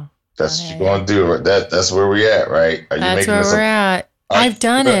 Yeah. That's what you're going to do. That's where we're at, right? That's where we're at. I've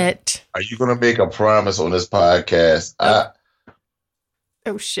done it. Are you going to make a promise on this podcast?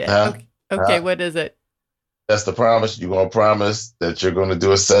 Oh, shit. Okay, what is it? That's the promise. You're going to promise that you're going to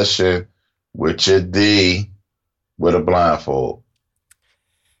do a session with your D with a blindfold.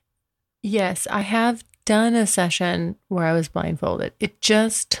 Yes, I have done a session where I was blindfolded. It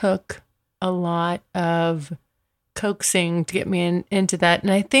just took a lot of coaxing to get me into that.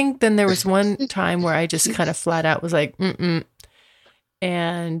 And I think then there was one time where I just kind of flat out was like, mm-mm.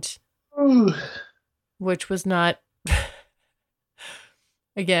 And which was not,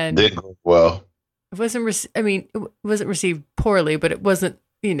 again, didn't go well. It wasn't, it wasn't received poorly, but it wasn't,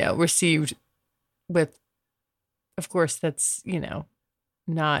 received with, of course, that's,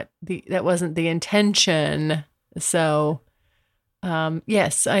 that wasn't the intention. So,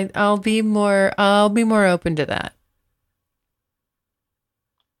 yes, I'll be more open to that.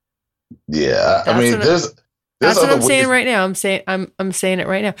 Yeah. That's what I'm saying right now. I'm saying it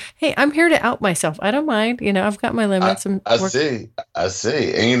right now. Hey, I'm here to out myself. I don't mind. I've got my limits. I see.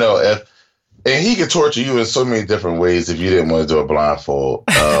 And and he could torture you in so many different ways if you didn't want to do a blindfold.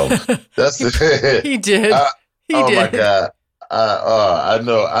 That's he did. My God. I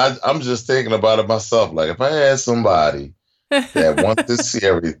know. I'm just thinking about it myself. Like, if I had somebody that wants to see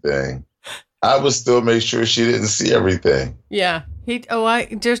everything, I would still make sure she didn't see everything. Yeah.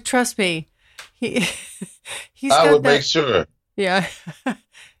 I just trust me. I would make sure. Yeah.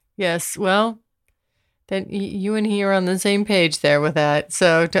 Yes. Well, then you and he are on the same page there with that.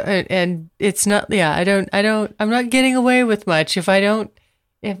 So, and it's not, I'm not getting away with much. If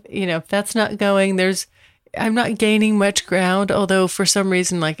that's not going, I'm not gaining much ground, although for some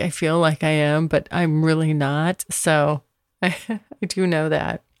reason, I feel like I am, but I'm really not. So I do know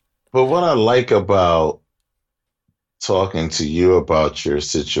that. But what I like about talking to you about your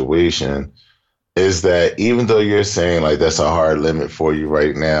situation is that even though you're saying that's a hard limit for you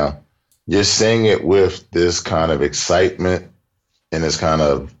right now, you're saying it with this kind of excitement and this kind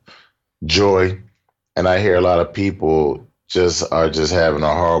of joy. And I hear a lot of people are just having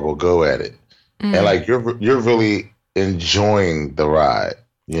a horrible go at it. Mm. And you're really enjoying the ride.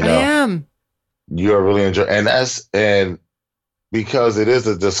 I am. You're really enjoying, and because it is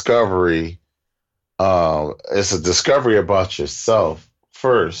a discovery, it's a discovery about yourself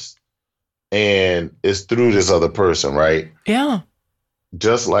first. And it's through this other person, right? Yeah.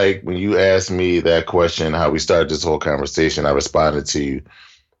 Just like when you asked me that question, how we started this whole conversation, I responded to you,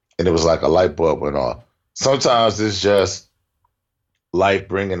 and it was like a light bulb went off. Sometimes it's just life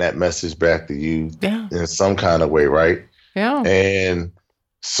bringing that message back to you in some kind of way, right? Yeah. And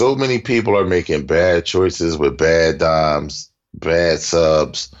so many people are making bad choices with bad doms, bad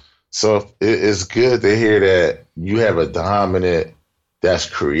subs. So it's good to hear that you have a dominant that's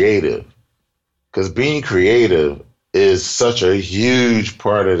creative. Because being creative is such a huge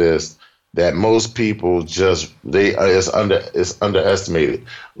part of this that most people it's underestimated.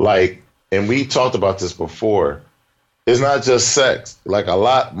 And we talked about this before. It's not just sex.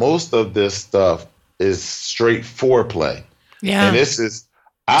 Most of this stuff is straight foreplay. Yeah. And this is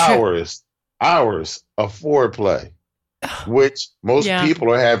hours of foreplay, which most people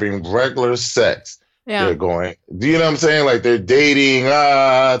are having regular sex. Yeah. They're going, do you know what I'm saying? They're dating,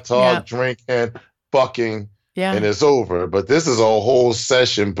 drinking, fucking, and it's over. But this is a whole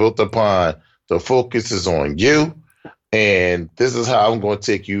session built upon the focus is on you. And this is how I'm going to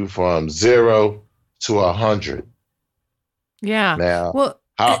take you from 0 to 100. Yeah. Now,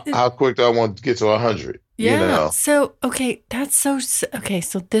 how quick do I want to get to 100? Yeah. So, okay. So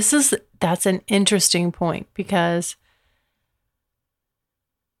that's an interesting point because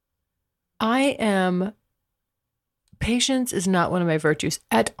patience is not one of my virtues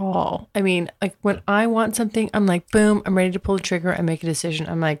at all. I mean, when I want something, I'm like, boom, I'm ready to pull the trigger and make a decision.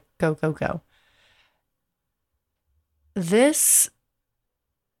 I'm like, go, go, go. This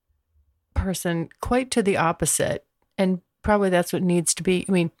person, quite to the opposite, and probably that's what needs to be.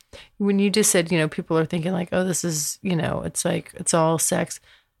 I mean, when you just said, people are thinking oh, this is, it's it's all sex.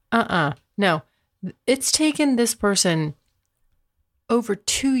 No, it's taken this person over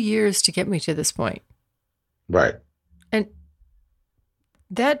 2 years to get me to this point. Right. And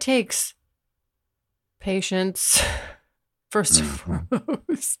that takes patience, first and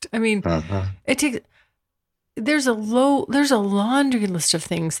foremost. I mean, it takes, there's a laundry list of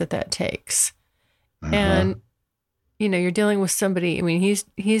things that takes. And, you're dealing with somebody, I mean, he's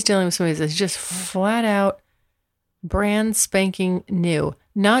dealing with somebody that's just flat out brand spanking new,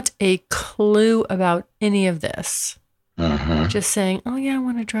 not a clue about any of this. Just saying, oh yeah, I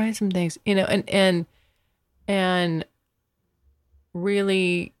want to try some things, and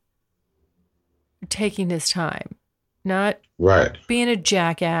really taking his time, not being a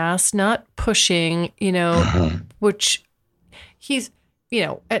jackass, not pushing, which he's,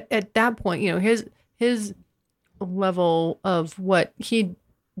 at that point, his level of what he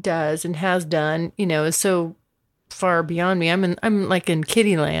does and has done, is so far beyond me. I'm like in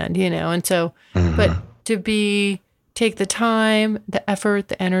kiddie land, and so, but to take the time, the effort,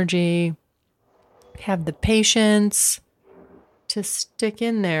 the energy have the patience to stick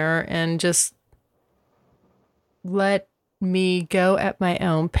in there and just let me go at my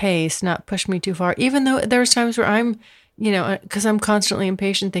own pace, not push me too far. Even though there's times where I'm, because I'm constantly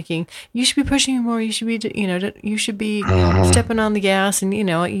impatient, thinking you should be pushing me more. You should be, you should be stepping on the gas. And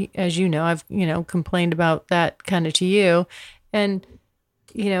as you know, I've complained about that kind of to you, and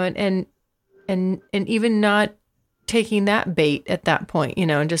and even not taking that bait at that point,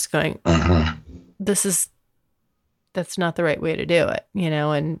 and just going, that's not the right way to do it,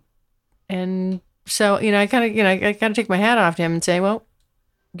 and so, I kind of, I got to take my hat off to him and say, well,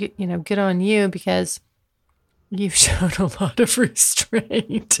 get on you, because you've shown a lot of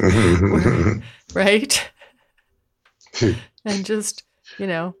restraint, right? And just,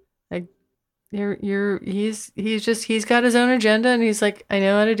 like he's got his own agenda, and he's like, I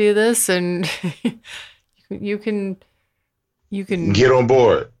know how to do this, and you can get on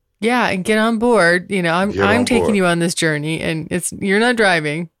board. Yeah, and get on board. I'm taking you on this journey, and you're not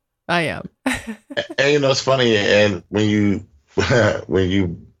driving. I am. And it's funny, and when you're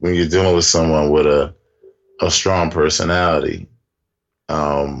dealing with someone with a strong personality,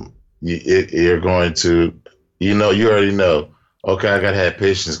 you're going to, you already know, okay, I gotta have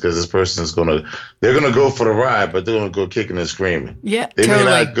patience, because this person they're gonna go for the ride, but they're gonna go kicking and screaming. Yeah, they totally.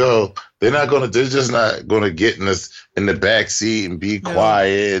 may not go. They're just not gonna get in the back seat and be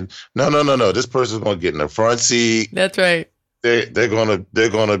quiet. No. This person's gonna get in the front seat. That's right. They're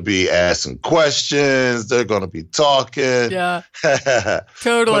gonna be asking questions. They're gonna be talking. Yeah,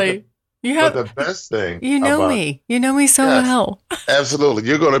 totally. But the best thing, you know me so well. Absolutely,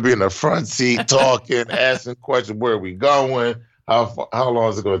 you're gonna be in the front seat talking, asking questions. Where are we going? How long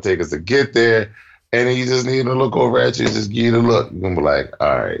is it gonna take us to get there? And then you just need to look over at you. Just give you the look. You're gonna be like,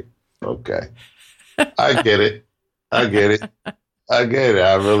 all right, okay, I get it. I really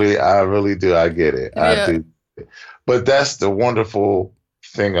do. I get it. Yeah. I do. But that's the wonderful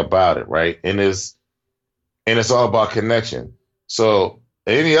thing about it, right? And it's all about connection. So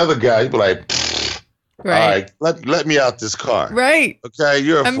any other guy, you'd be like, right, all right, let me out this car. Right. Okay,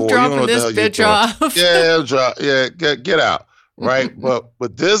 you're a I'm fool. dropping this bitch off. Yeah, get out. Right. But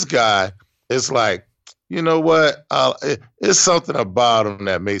with this guy, it's like, you know what? It's something about him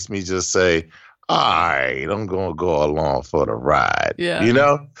that makes me just say, all right, I'm gonna go along for the ride. Yeah.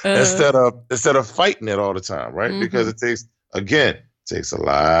 Instead of fighting it all the time, right? Because it takes a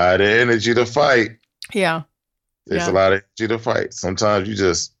lot of energy to fight. Yeah. It takes a lot of energy to fight. Sometimes you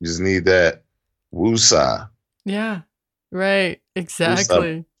just need that woosah. Yeah. Right.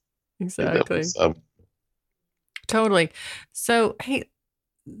 Exactly. Exactly. Totally. So, hey,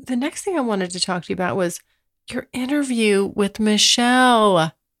 the next thing I wanted to talk to you about was your interview with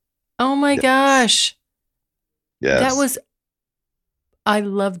Michelle. Oh my gosh. Yes. I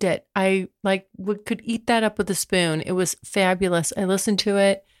loved it. I could eat that up with a spoon. It was fabulous. I listened to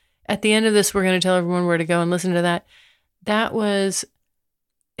it. At the end of this, we're going to tell everyone where to go and listen to that. It was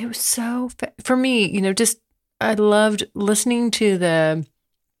so, for me, I loved listening to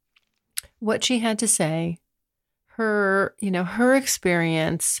what she had to say, her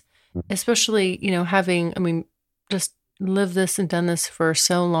experience, especially, having, just lived this and done this for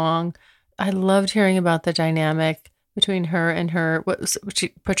so long. I loved hearing about the dynamic between her and her,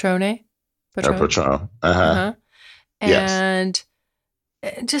 Patrone? Patron. Uh-huh. And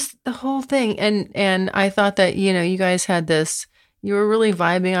just the whole thing. And I thought that, you guys had this, you were really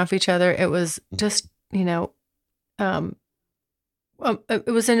vibing off each other. It was just, it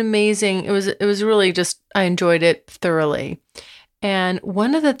was an amazing, it was really just, I enjoyed it thoroughly. And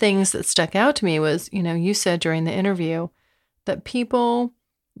one of the things that stuck out to me was, you said during the interview that people,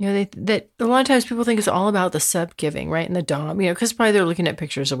 that a lot of times people think it's all about the sub giving, right? And the dom, because probably they're looking at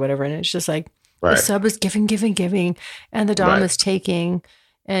pictures or whatever. And it's just like, the sub is giving, and the dom is taking.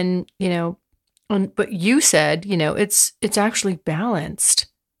 And, but you said, it's actually balanced.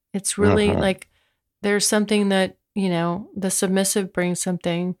 It's really like, there's something that, the submissive brings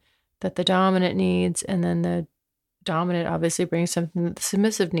something that the dominant needs. And then the dominant obviously brings something that the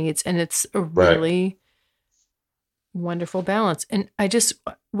submissive needs. And it's a really wonderful balance. And I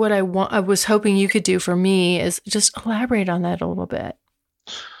was hoping you could do for me is just elaborate on that a little bit.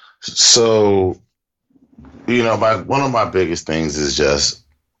 So, one of my biggest things is just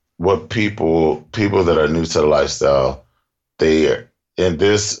what people that are new to the lifestyle, they, in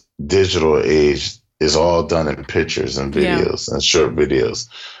this digital age, is all done in pictures and videos and short videos.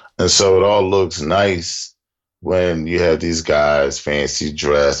 And so it all looks nice when you have these guys fancy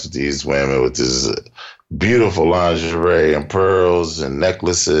dressed with these women with this beautiful lingerie and pearls and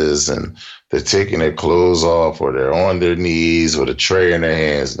necklaces, and they're taking their clothes off or they're on their knees with a tray in their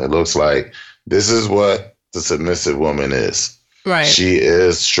hands. And it looks like This is what the submissive woman is. Right. She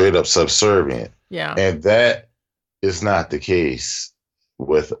is straight up subservient. Yeah. And that is not the case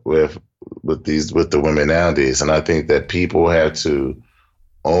with the women nowadays. And I think that people have to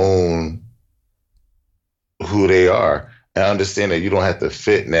own who they are and understand that you don't have to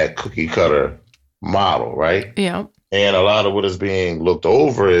fit in that cookie cutter model, right? Yeah. And a lot of what is being looked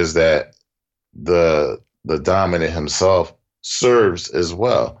over is that the dominant himself serves as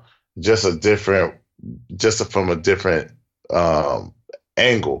well, just from a different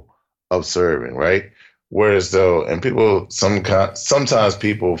angle of serving, right? Whereas though, and people sometimes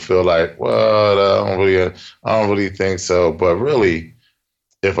people feel like, well, I don't really think so. But really,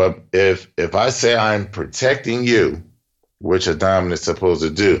 if I say I'm protecting you, which a dominant's supposed to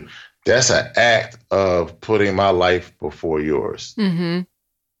do, that's an act of putting my life before yours. Mm-hmm.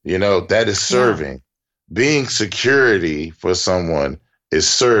 You know, that is serving. Yeah. Being security for someone is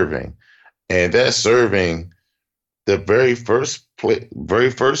serving, and that's serving. The very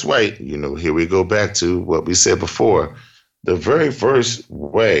first way, you know, here we go back to what we said before. The very first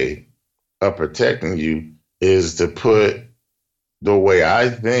way of protecting you is to put the way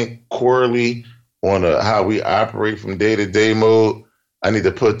I think quarterly on how we operate from day to day mode. I need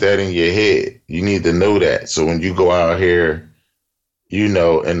to put that in your head. You need to know that. So when you go out here, you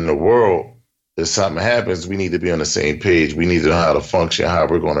know, in the world, if something happens, we need to be on the same page. We need to know how to function, how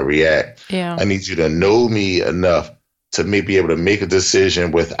we're going to react. Yeah. I need you to know me enough to be able to make a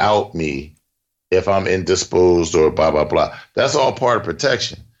decision without me if I'm indisposed or blah, blah, blah. That's all part of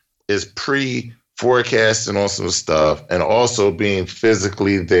protection. It's pre-forecasting on some stuff and also being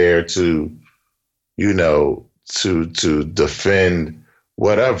physically there to, you know, to defend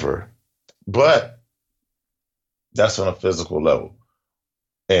whatever. But that's on a physical level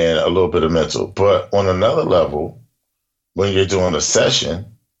and a little bit of mental. But on another level, when you're doing a session,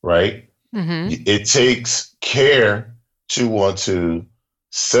 right, mm-hmm. It takes care to want to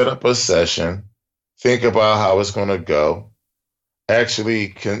set up a session, think about how it's going to go, actually,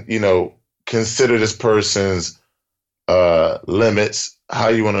 consider this person's limits, how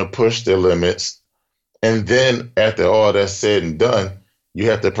you want to push their limits. And then after all that's said and done, you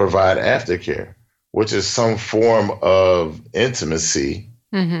have to provide aftercare, which is some form of intimacy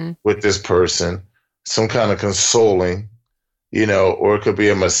mm-hmm. with this person, some kind of consoling, you know, or it could be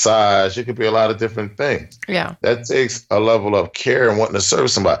a massage. It could be a lot of different things. Yeah. That takes a level of care and wanting to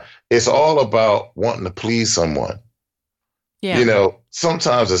serve somebody. It's all about wanting to please someone. Yeah. You know,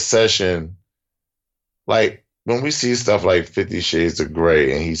 sometimes a session, like when we see stuff like 50 Shades of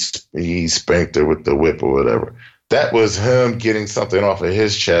Grey and he spanked her with the whip or whatever, that was him getting something off of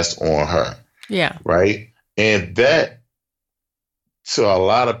his chest on her. Yeah. Right? And that, to a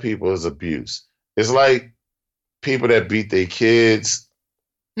lot of people, is abuse. It's like people that beat their kids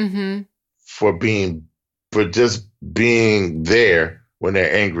mm-hmm. for just being there when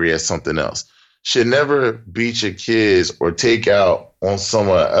they're angry at something else. Should never beat your kids or take out on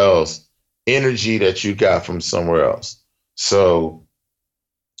someone else energy that you got from somewhere else. So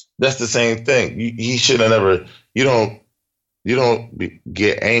that's the same thing. You should have never. You don't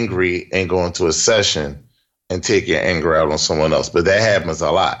get angry and go into a session and take your anger out on someone else. But that happens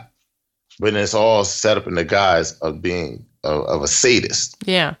a lot. But it's all set up in the guise of being of a sadist.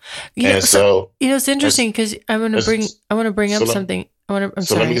 Yeah. And so it's interesting because I want to bring up something. Let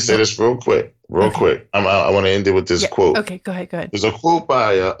me say this real quick. I want to end it with this quote. Okay, go ahead. There's a quote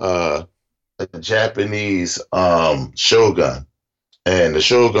by a Japanese shogun, and the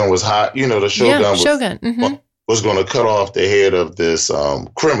shogun was hot. You know, the shogun was going to cut off the head of this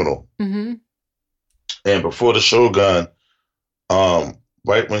criminal. Mm-hmm. And before the shogun,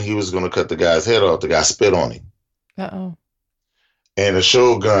 right when he was going to cut the guy's head off, the guy spit on him. Uh-oh. And the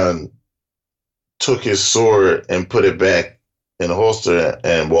shogun took his sword and put it back in the holster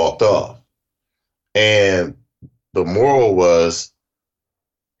and walked off. And the moral was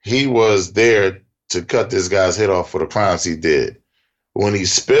he was there to cut this guy's head off for the crimes he did. When he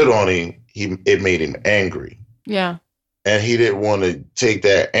spit on him, it made him angry. Yeah. And he didn't want to take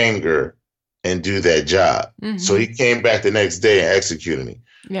that anger and do that job. Mm-hmm. So he came back the next day and executed me.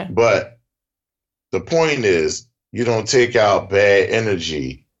 Yeah. But the point is, you don't take out bad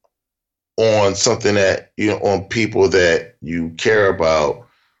energy on something that, you know, on people that you care about,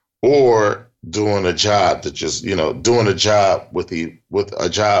 or doing a job that just, you know, doing a job with a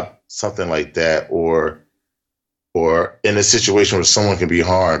job, something like that, or in a situation where someone can be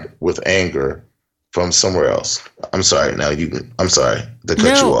harmed with anger from somewhere else. I'm sorry to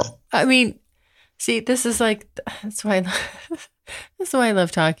cut you off. I mean, see, this is like, that's why I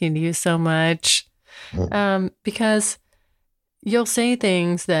love talking to you so much. Because, you'll say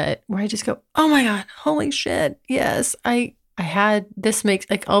things that where I just go, oh my God, holy shit. Yes. I had this makes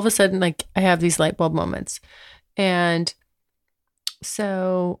like all of a sudden, like I have these light bulb moments. And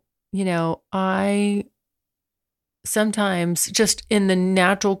so, I sometimes just in the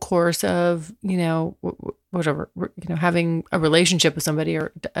natural course of, whatever, having a relationship with somebody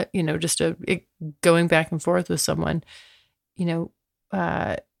or, just going back and forth with someone,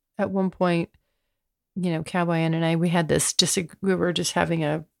 at one point, Cowboy Ann and I, we had this, we were just having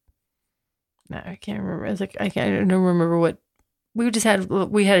I can't remember. It's like, I don't remember what, we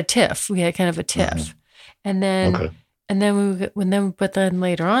had a tiff. We had kind of a tiff. Mm-hmm. And then, okay. But then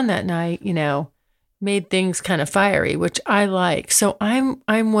later on that night, made things kind of fiery, which I like. So I'm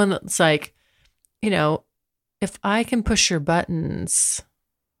one that's like, if I can push your buttons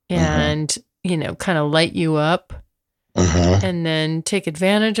and, kind of light you up and then take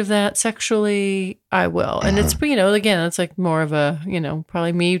advantage of that sexually, I will. And it's, again, it's like more of a,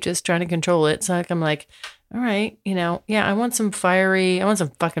 probably me just trying to control it. So like, I'm like, all right, I want some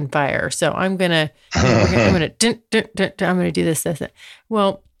fucking fire. So I'm going to, I'm going to do this.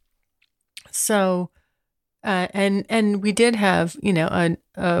 Well, so, and we did have,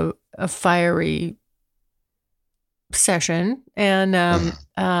 a fiery session and,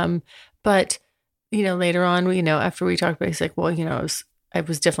 but, later on, after we talked about it, he's like, well, I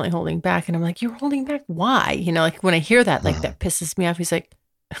was definitely holding back. And I'm like, you're holding back? Why? Like when I hear that, like that pisses me off. He's like,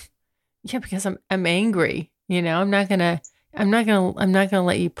 yeah, because I'm angry. I'm not gonna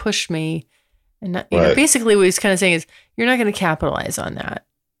let you push me. And not, basically what he's kind of saying is you're not going to capitalize on that.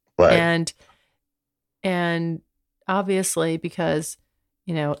 Right. And obviously because,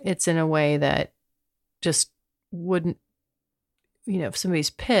 it's in a way that just wouldn't, if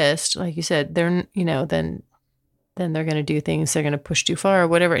somebody's pissed, like you said, they're, then they're going to do things. They're going to push too far or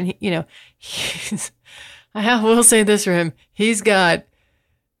whatever. And I will say this for him. He's got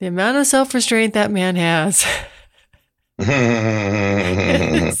the amount of self-restraint that man has.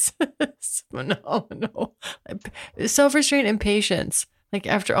 It's phenomenal. Self-restraint and patience. Like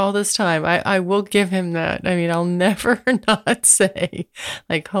after all this time, I will give him that. I mean, I'll never not say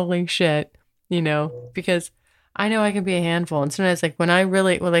like, holy shit, because I know I can be a handful. And sometimes like when I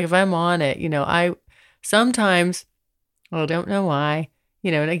really, like if I'm on it, I sometimes, I don't know why,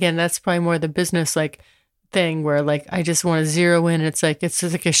 and again, that's probably more the business like thing where like, I just want to zero in. It's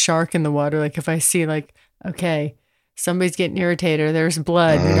just like a shark in the water. Like if I see like, okay, somebody's getting irritated or there's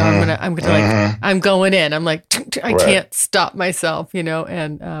blood, I'm gonna I'm going in. I'm like, I can't stop myself,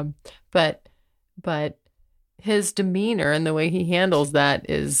 and, but his demeanor and the way he handles that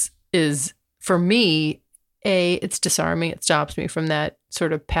is for me, it's disarming. It stops me from that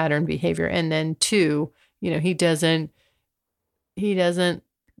sort of pattern behavior. And then two, he doesn't feed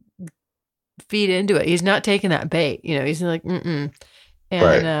into it. He's not taking that bait, he's like, mm-mm.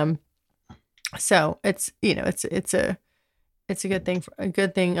 And, so it's, it's a good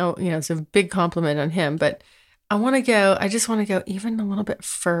thing. Oh, it's a big compliment on him, but I just want to go even a little bit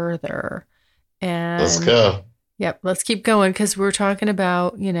further and let's go. Yep. Let's keep going. Cause we're talking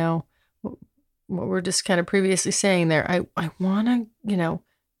about, what we're just kind of previously saying there. I want to,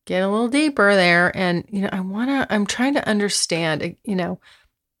 get a little deeper there. And, I'm trying to understand,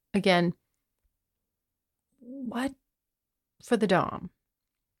 again, what for the Dom?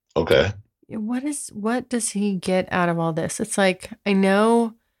 Okay. What does he get out of all this? It's like, I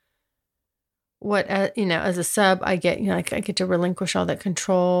know what, as a sub, I get, like I get to relinquish all that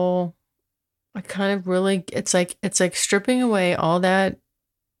control. I kind of really, it's like stripping away all that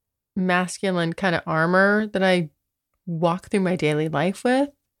masculine kind of armor that I walk through my daily life with.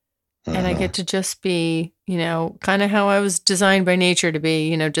 And I get to just be, kind of how I was designed by nature to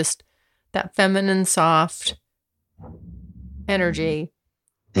be, just that feminine, soft energy.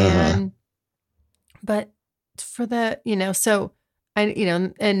 And, but for the, so I,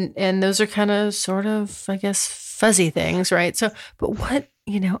 and those are kind of sort of, I guess, fuzzy things, right? So, but what,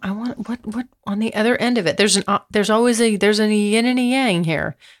 I want, what on the other end of it, there's always a yin and a yang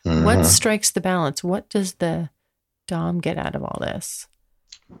here. What strikes the balance? What does the Dom get out of all this?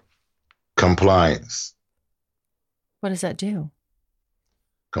 Compliance. What does that do?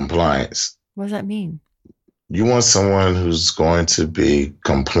 Compliance. What does that mean? You want someone who's going to be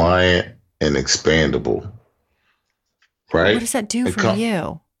compliant and expandable, right? What does that do for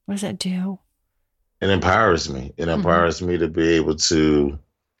you? What does that do? It empowers me. It empowers me to be able to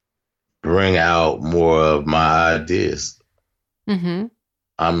bring out more of my ideas. I'm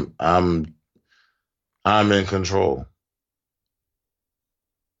in control.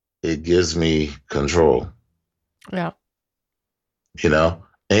 It gives me control. Yeah.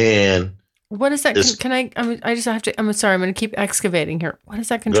 And What is that? It's- I just have to, I'm sorry, I'm going to keep excavating here. What does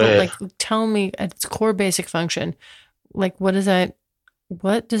that control? ahead. Like, tell me at its core basic function, like, what does that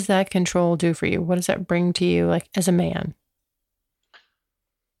control do for you? What does that bring to you, like, as a man?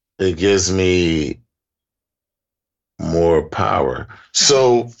 It gives me more power.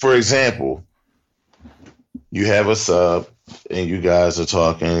 So, for example, you have a sub and you guys are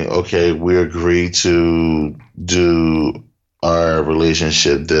talking, okay, we agree to do our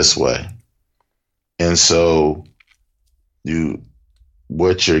relationship this way. And so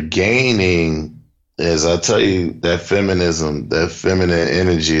what you're gaining is, I tell you, that feminism, that feminine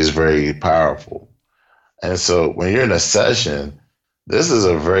energy is very powerful. And so when you're in a session, this is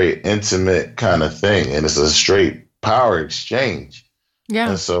a very intimate kind of thing, and it's a straight power exchange. Yeah.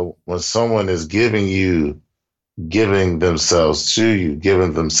 And so when someone is giving themselves to you,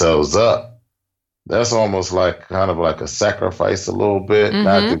 giving themselves up, that's almost like kind of like a sacrifice a little bit,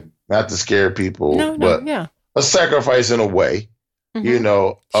 not to scare people, but a sacrifice in a way,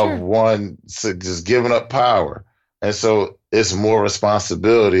 Sure. of one just giving up power. And so it's more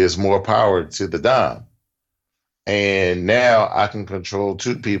responsibility, it's more power to the dom. And now I can control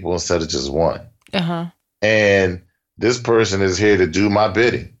two people instead of just one. Uh-huh. And this person is here to do my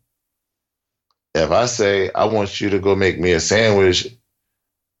bidding. If I say, I want you to go make me a sandwich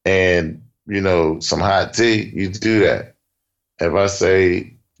and, some hot tea, you do that. If I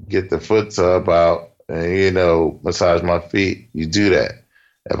say, get the foot tub out and, massage my feet, you do that.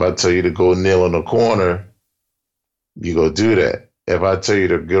 If I tell you to go kneel in the corner, you go do that. If I tell you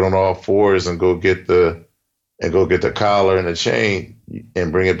to get on all fours and go get the collar and the chain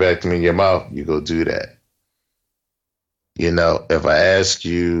and bring it back to me in your mouth, you go do that. If I ask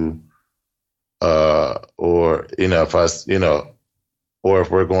you, or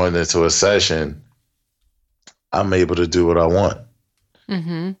if we're going into a session, I'm able to do what I want.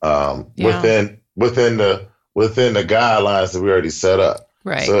 Within the guidelines that we already set up.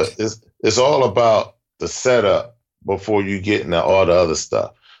 Right. So it's all about the setup before you get into all the other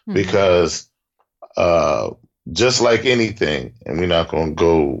stuff, because just like anything, and we're not going to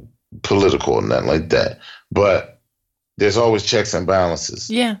go political or nothing like that, but there's always checks and balances.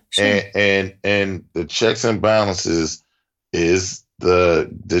 Yeah, sure. And the checks and balances is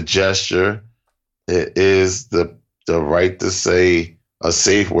the gesture. It is the right to say a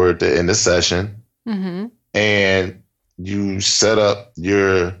safe word to end the session. And you set up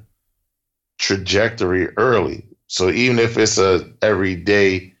your trajectory early. So even if it's a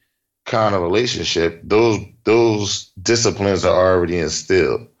everyday kind of relationship, those disciplines are already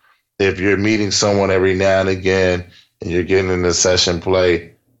instilled. If you're meeting someone every now and again and you're getting in the session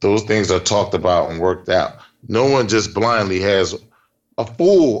play, those things are talked about and worked out. No one just blindly has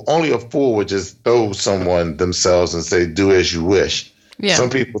only a fool would just throw someone themselves and say, do as you wish. Yeah. Some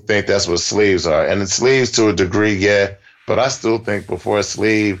people think that's what slaves are. And it's slaves to a degree, yeah. But I still think before a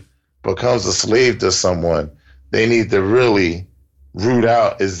slave becomes a slave to someone, they need to really root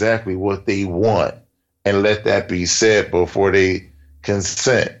out exactly what they want and let that be said before they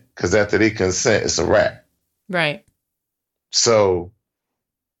consent. Because after they consent, it's a wrap. Right. So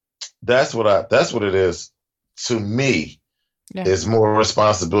that's what it is to me. Yeah. It's more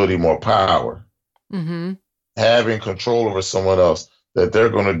responsibility, more power. Having control over someone else, that they're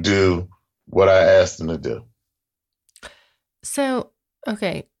going to do what I asked them to do. So,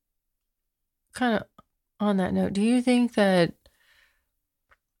 okay, kind of on that note, do you think that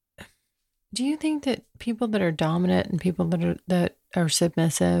people that are dominant and people that are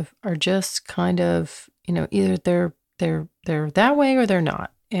submissive are just kind of, either they're that way or they're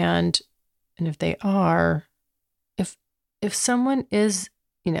not, and if they are, if someone is,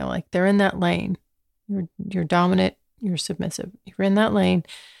 like they're in that lane, you're dominant, you're submissive, you're in that lane,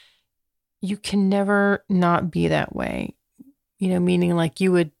 you can never not be that way, meaning like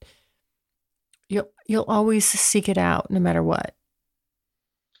you'll always seek it out no matter what.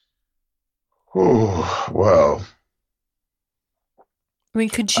 Oh, well. I mean,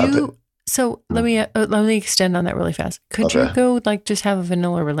 could you, let me extend on that really fast. Could you go like just have a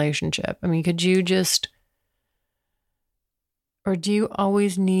vanilla relationship? I mean, could you just, or do you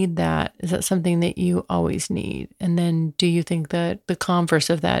always need that? Is that something that you always need? And then do you think that the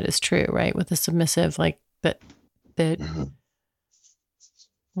converse of that is true, right? With the submissive, like that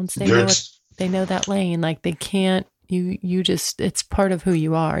once they know that lane, like they can't, you just, it's part of who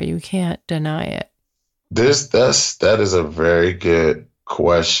you are. You can't deny it. That is a very good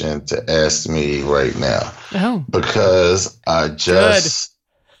question to ask me right now. Oh. Because I just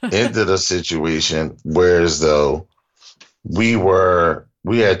ended a situation where as though we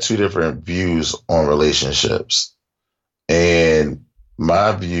had two different views on relationships, and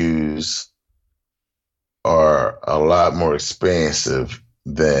my views are a lot more expansive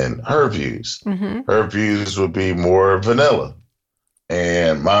than her views. Mm-hmm. Her views would be more vanilla,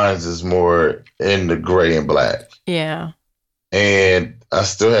 and mine's is more in the gray and black. Yeah. And I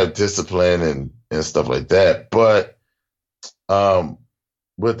still have discipline and stuff like that. But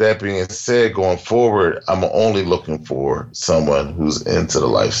with that being said, going forward, I'm only looking for someone who's into the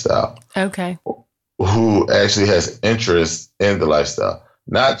lifestyle. Okay. Who actually has interest in the lifestyle.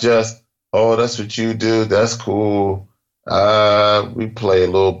 Not just, oh, that's what you do. That's cool. We play a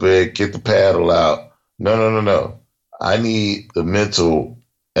little bit, get the paddle out. No. I need the mental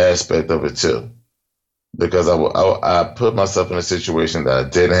aspect of it too. Because I put myself in a situation that I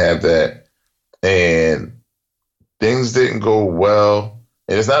didn't have that, and things didn't go well.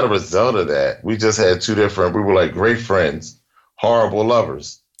 And it's not a result of that. We just had we were like great friends, horrible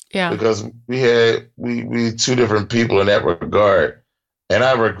lovers. Yeah. Because we two different people in that regard. And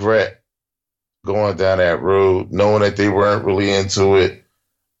I regret going down that road, knowing that they weren't really into it.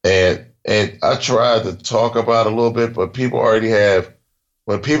 And I tried to talk about it a little bit, but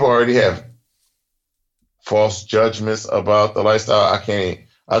when people already have false judgments about the lifestyle,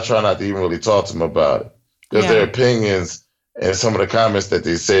 I try not to even really talk to them about it. Because their opinions and some of the comments that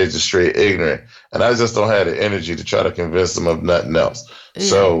they say is just straight ignorant. And I just don't have the energy to try to convince them of nothing else. Yeah.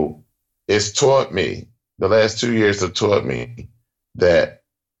 So it's taught me, the last 2 years have taught me that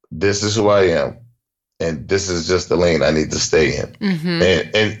this is who I am. And this is just the lane I need to stay in. Mm-hmm.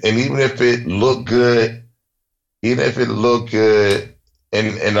 And even if it looked good,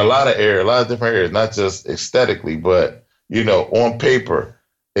 in a lot of different areas, not just aesthetically, but, on paper,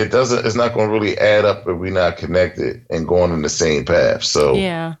 it's not going to really add up if we're not connected and going in the same path. So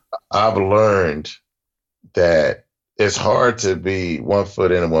I've learned that it's hard to be 1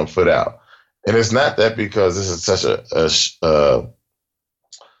 foot in and 1 foot out. And it's not that because this is such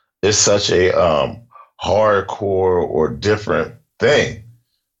a hardcore or different thing.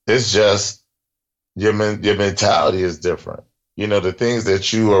 It's just your mentality is different. The things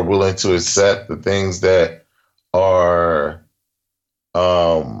that you are willing to accept, the things that are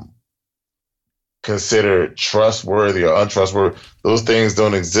considered trustworthy or untrustworthy, those things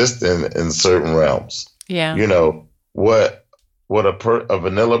don't exist in certain realms. Yeah. What a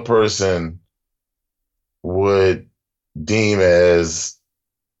vanilla person would deem as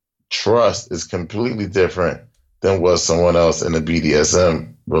trust is completely different than what someone else in a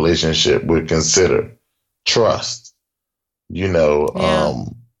BDSM relationship would consider trust.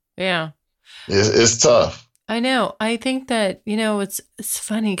 It's tough. I know. I think that, it's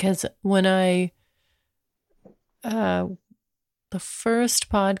funny because when the first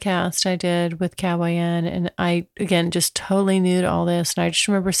podcast I did with Kawayan, and I, again, just totally new to all this. And I just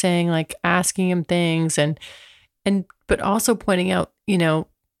remember saying, like, asking him things but also pointing out,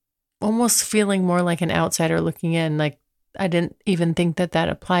 almost feeling more like an outsider looking in. Like, I didn't even think that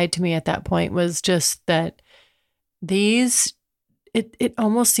applied to me at that point, was just that it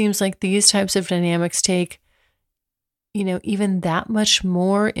almost seems like these types of dynamics take, even that much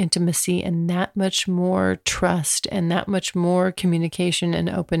more intimacy and that much more trust and that much more communication and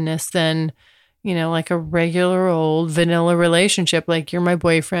openness than, like a regular old vanilla relationship. Like, you're my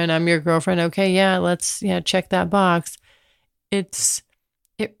boyfriend, I'm your girlfriend. Okay. Yeah. Let's check that box.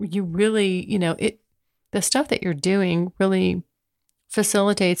 You really, the stuff that you're doing really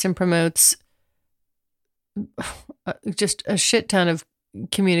facilitates and promotes just a shit ton of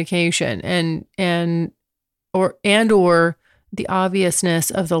communication or the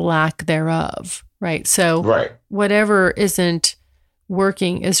obviousness of the lack thereof. Right. So whatever isn't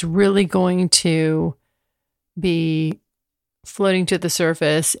working is really going to be floating to the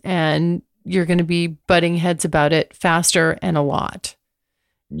surface, and you're going to be butting heads about it faster and a lot.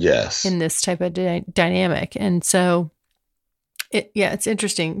 Yes. In this type of dynamic. And so it's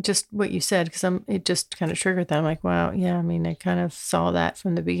interesting just what you said, because it just kind of triggered that. I'm like, wow, yeah, I mean, I kind of saw that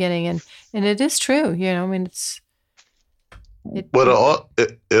from the beginning, and it is true, I mean, but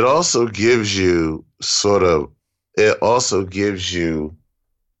it also gives you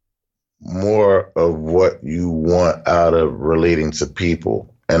more of what you want out of relating to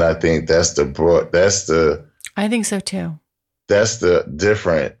people. And I think I think so too. That's the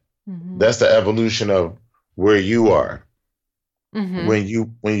different, that's the evolution of where you are. Mm-hmm.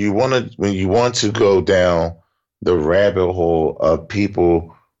 When you want to go down the rabbit hole of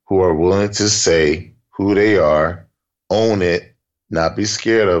people who are willing to say who they are, own it, not be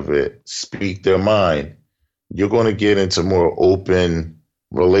scared of it, speak their mind, you're going to get into more open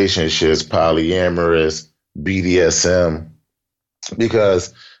relationships, polyamorous, BDSM,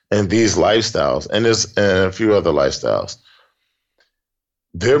 because in these lifestyles, and a few other lifestyles,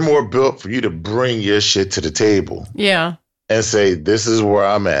 they're more built for you to bring your shit to the table. Yeah. And say, this is where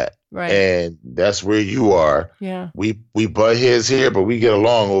I'm at. Right. And that's where you are. Yeah. We butt heads here, but we get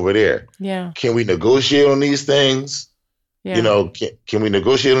along over there. Yeah. Can we negotiate on these things? Yeah. You know, can we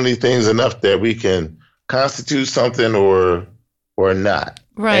negotiate on these things enough that we can constitute something or not?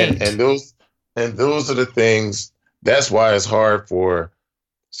 Right. And those are the things. That's why it's hard for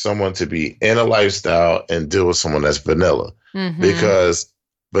someone to be in a lifestyle and deal with someone that's vanilla. Mm-hmm. Because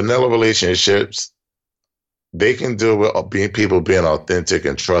vanilla relationships, they can deal with people being authentic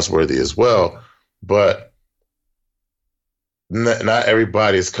and trustworthy as well, but not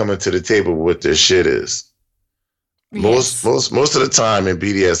everybody is coming to the table with what their shit is. Yes. Most of the time in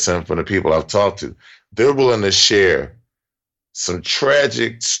BDSM, from the people I've talked to, they're willing to share some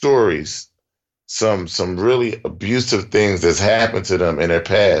tragic stories, some really abusive things that's happened to them in their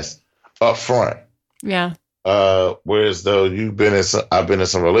past up front. Yeah. Whereas though I've been in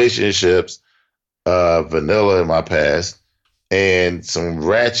some relationships, vanilla in my past, and some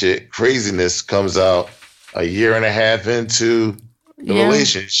ratchet craziness comes out a year and a half into the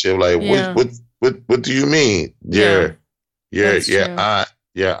relationship. Like, what do you mean? Your aunt,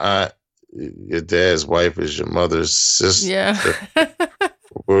 your dad's wife is your mother's sister. Yeah.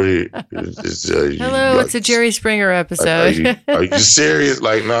 Hello, it's a Jerry Springer episode. Are you serious?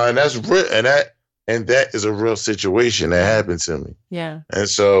 Like, no, and that's real, and that is a real situation that happened to me. Yeah. And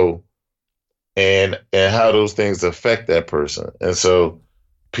so, and how those things affect that person. And so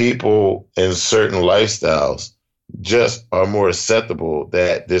people in certain lifestyles just are more acceptable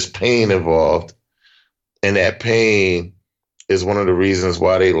that there's pain involved. And that pain is one of the reasons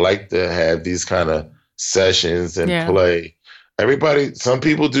why they like to have these kind of sessions and play. Some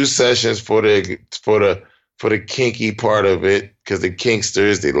people do sessions for the kinky part of it, because the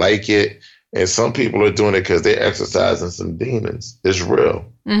kinksters, they like it. And some people are doing it because they're exercising some demons. It's real.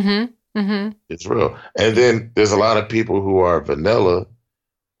 Mm-hmm. Mm-hmm. It's real. And then there's a lot of people who are vanilla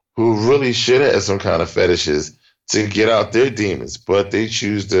who really should have some kind of fetishes to get out their demons, but they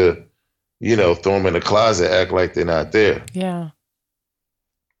choose to, throw them in the closet, act like they're not there. Yeah.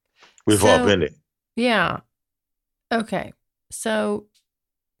 We've all been it. Yeah. Okay. So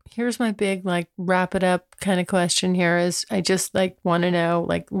here's my big, wrap it up kind of question here is I just want to know,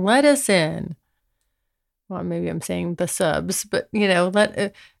 let us in. Well, maybe I'm saying the subs, but,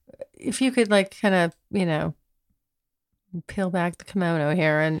 if you could kind of, peel back the kimono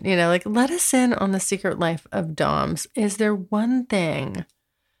here and, let us in on the secret life of DOMs. Is there one thing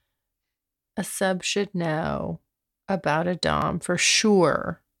a sub should know about a DOM for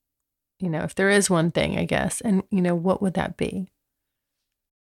sure? If there is one thing, I guess, and, what would that be?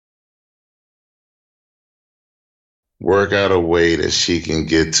 Work out a way that she can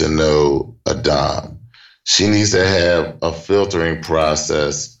get to know a Dom. She needs to have a filtering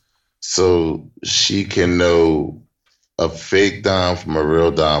process so she can know a fake Dom from a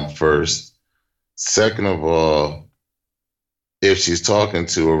real Dom first. Second of all, if she's talking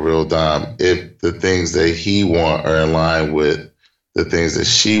to a real Dom, if the things that he wants are in line with the things that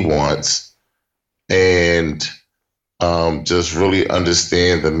she wants, and just really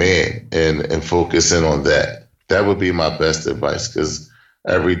understand the man and focus in on that. That would be my best advice, because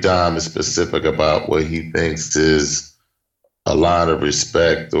every Dom is specific about what he thinks is a line of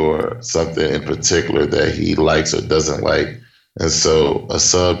respect or something in particular that he likes or doesn't like. And so a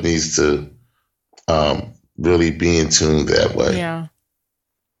sub needs to really be in tune that way. Yeah.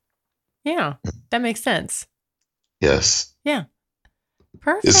 Yeah. That makes sense. Yes. Yeah.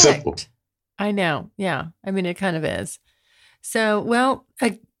 Perfect. It's simple. I know. Yeah. I mean, it kind of is. So, well,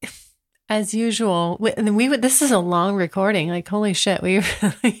 as usual, this is a long recording. Holy shit, we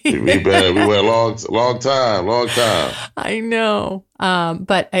went a long time. I know,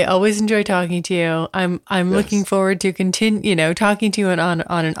 but I always enjoy talking to you. I'm yes. Looking forward to continue, talking to you on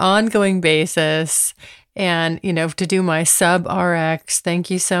an ongoing basis, and to do my sub RX.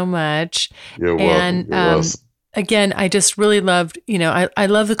 Thank you so much. You're welcome. You're welcome. Again, I just really loved. I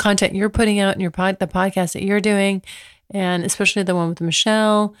love the content you're putting out in the podcast that you're doing, and especially the one with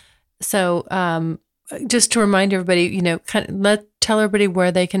Michelle. So, just to remind everybody, tell everybody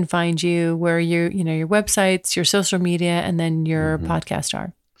where they can find you, where your websites, your social media, and then your podcast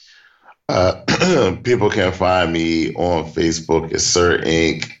are. People can find me on Facebook as Sir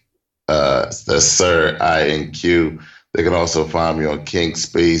Inc. That's Sir INQ. They can also find me on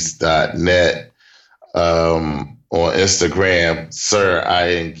kinkspace.net. On Instagram, Sir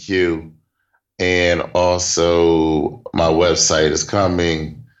INQ. And also my website is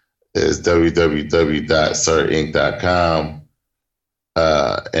coming. Is www.sirinc.com.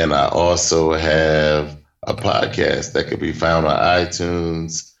 And I also have a podcast that can be found on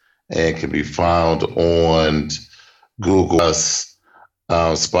iTunes and can be found on Google,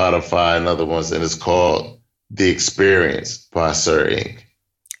 Spotify, and other ones. And it's called The Experience by Sir Ink.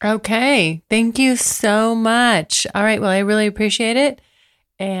 Okay. Thank you so much. All right. Well, I really appreciate it.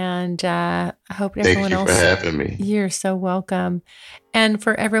 And I hope everyone else. Thank you for having me. You're so welcome. And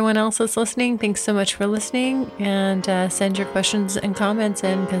for everyone else that's listening, thanks so much for listening. And send your questions and comments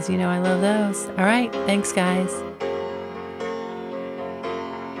in because, you know, I love those. All right. Thanks, guys.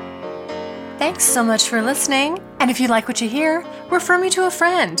 Thanks so much for listening. And if you like what you hear, refer me to a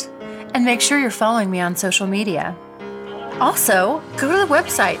friend. And make sure you're following me on social media. Also, go to the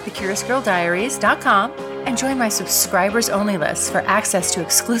website, thecuriousgirldiaries.com, and join my subscribers-only list for access to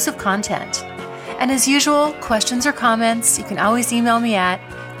exclusive content. And as usual, questions or comments, you can always email me at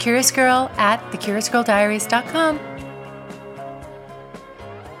curiousgirl@thecuriousgirldiaries.com.